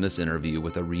away from this interview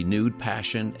with a renewed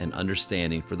passion and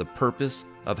understanding for the purpose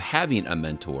of having a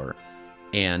mentor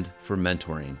and for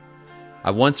mentoring.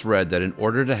 I once read that in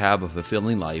order to have a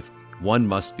fulfilling life, one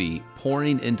must be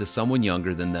pouring into someone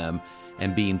younger than them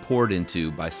and being poured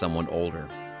into by someone older.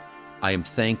 I am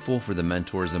thankful for the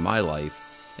mentors in my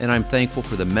life, and I'm thankful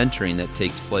for the mentoring that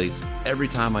takes place every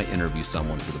time I interview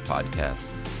someone for the podcast.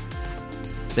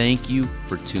 Thank you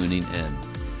for tuning in.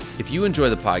 If you enjoy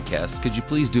the podcast, could you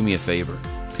please do me a favor?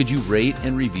 Could you rate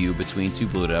and review Between Two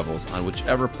Blue Devils on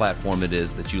whichever platform it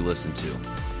is that you listen to?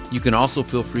 You can also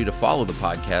feel free to follow the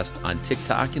podcast on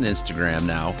TikTok and Instagram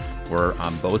now. We're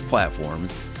on both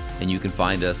platforms, and you can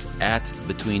find us at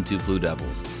Between Two Blue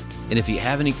Devils. And if you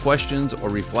have any questions or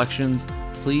reflections,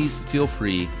 please feel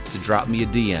free to drop me a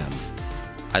DM.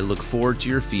 I look forward to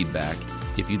your feedback.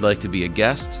 If you'd like to be a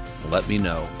guest, let me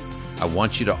know. I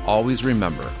want you to always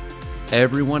remember,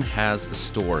 everyone has a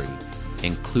story,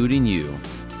 including you,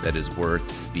 that is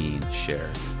worth being shared.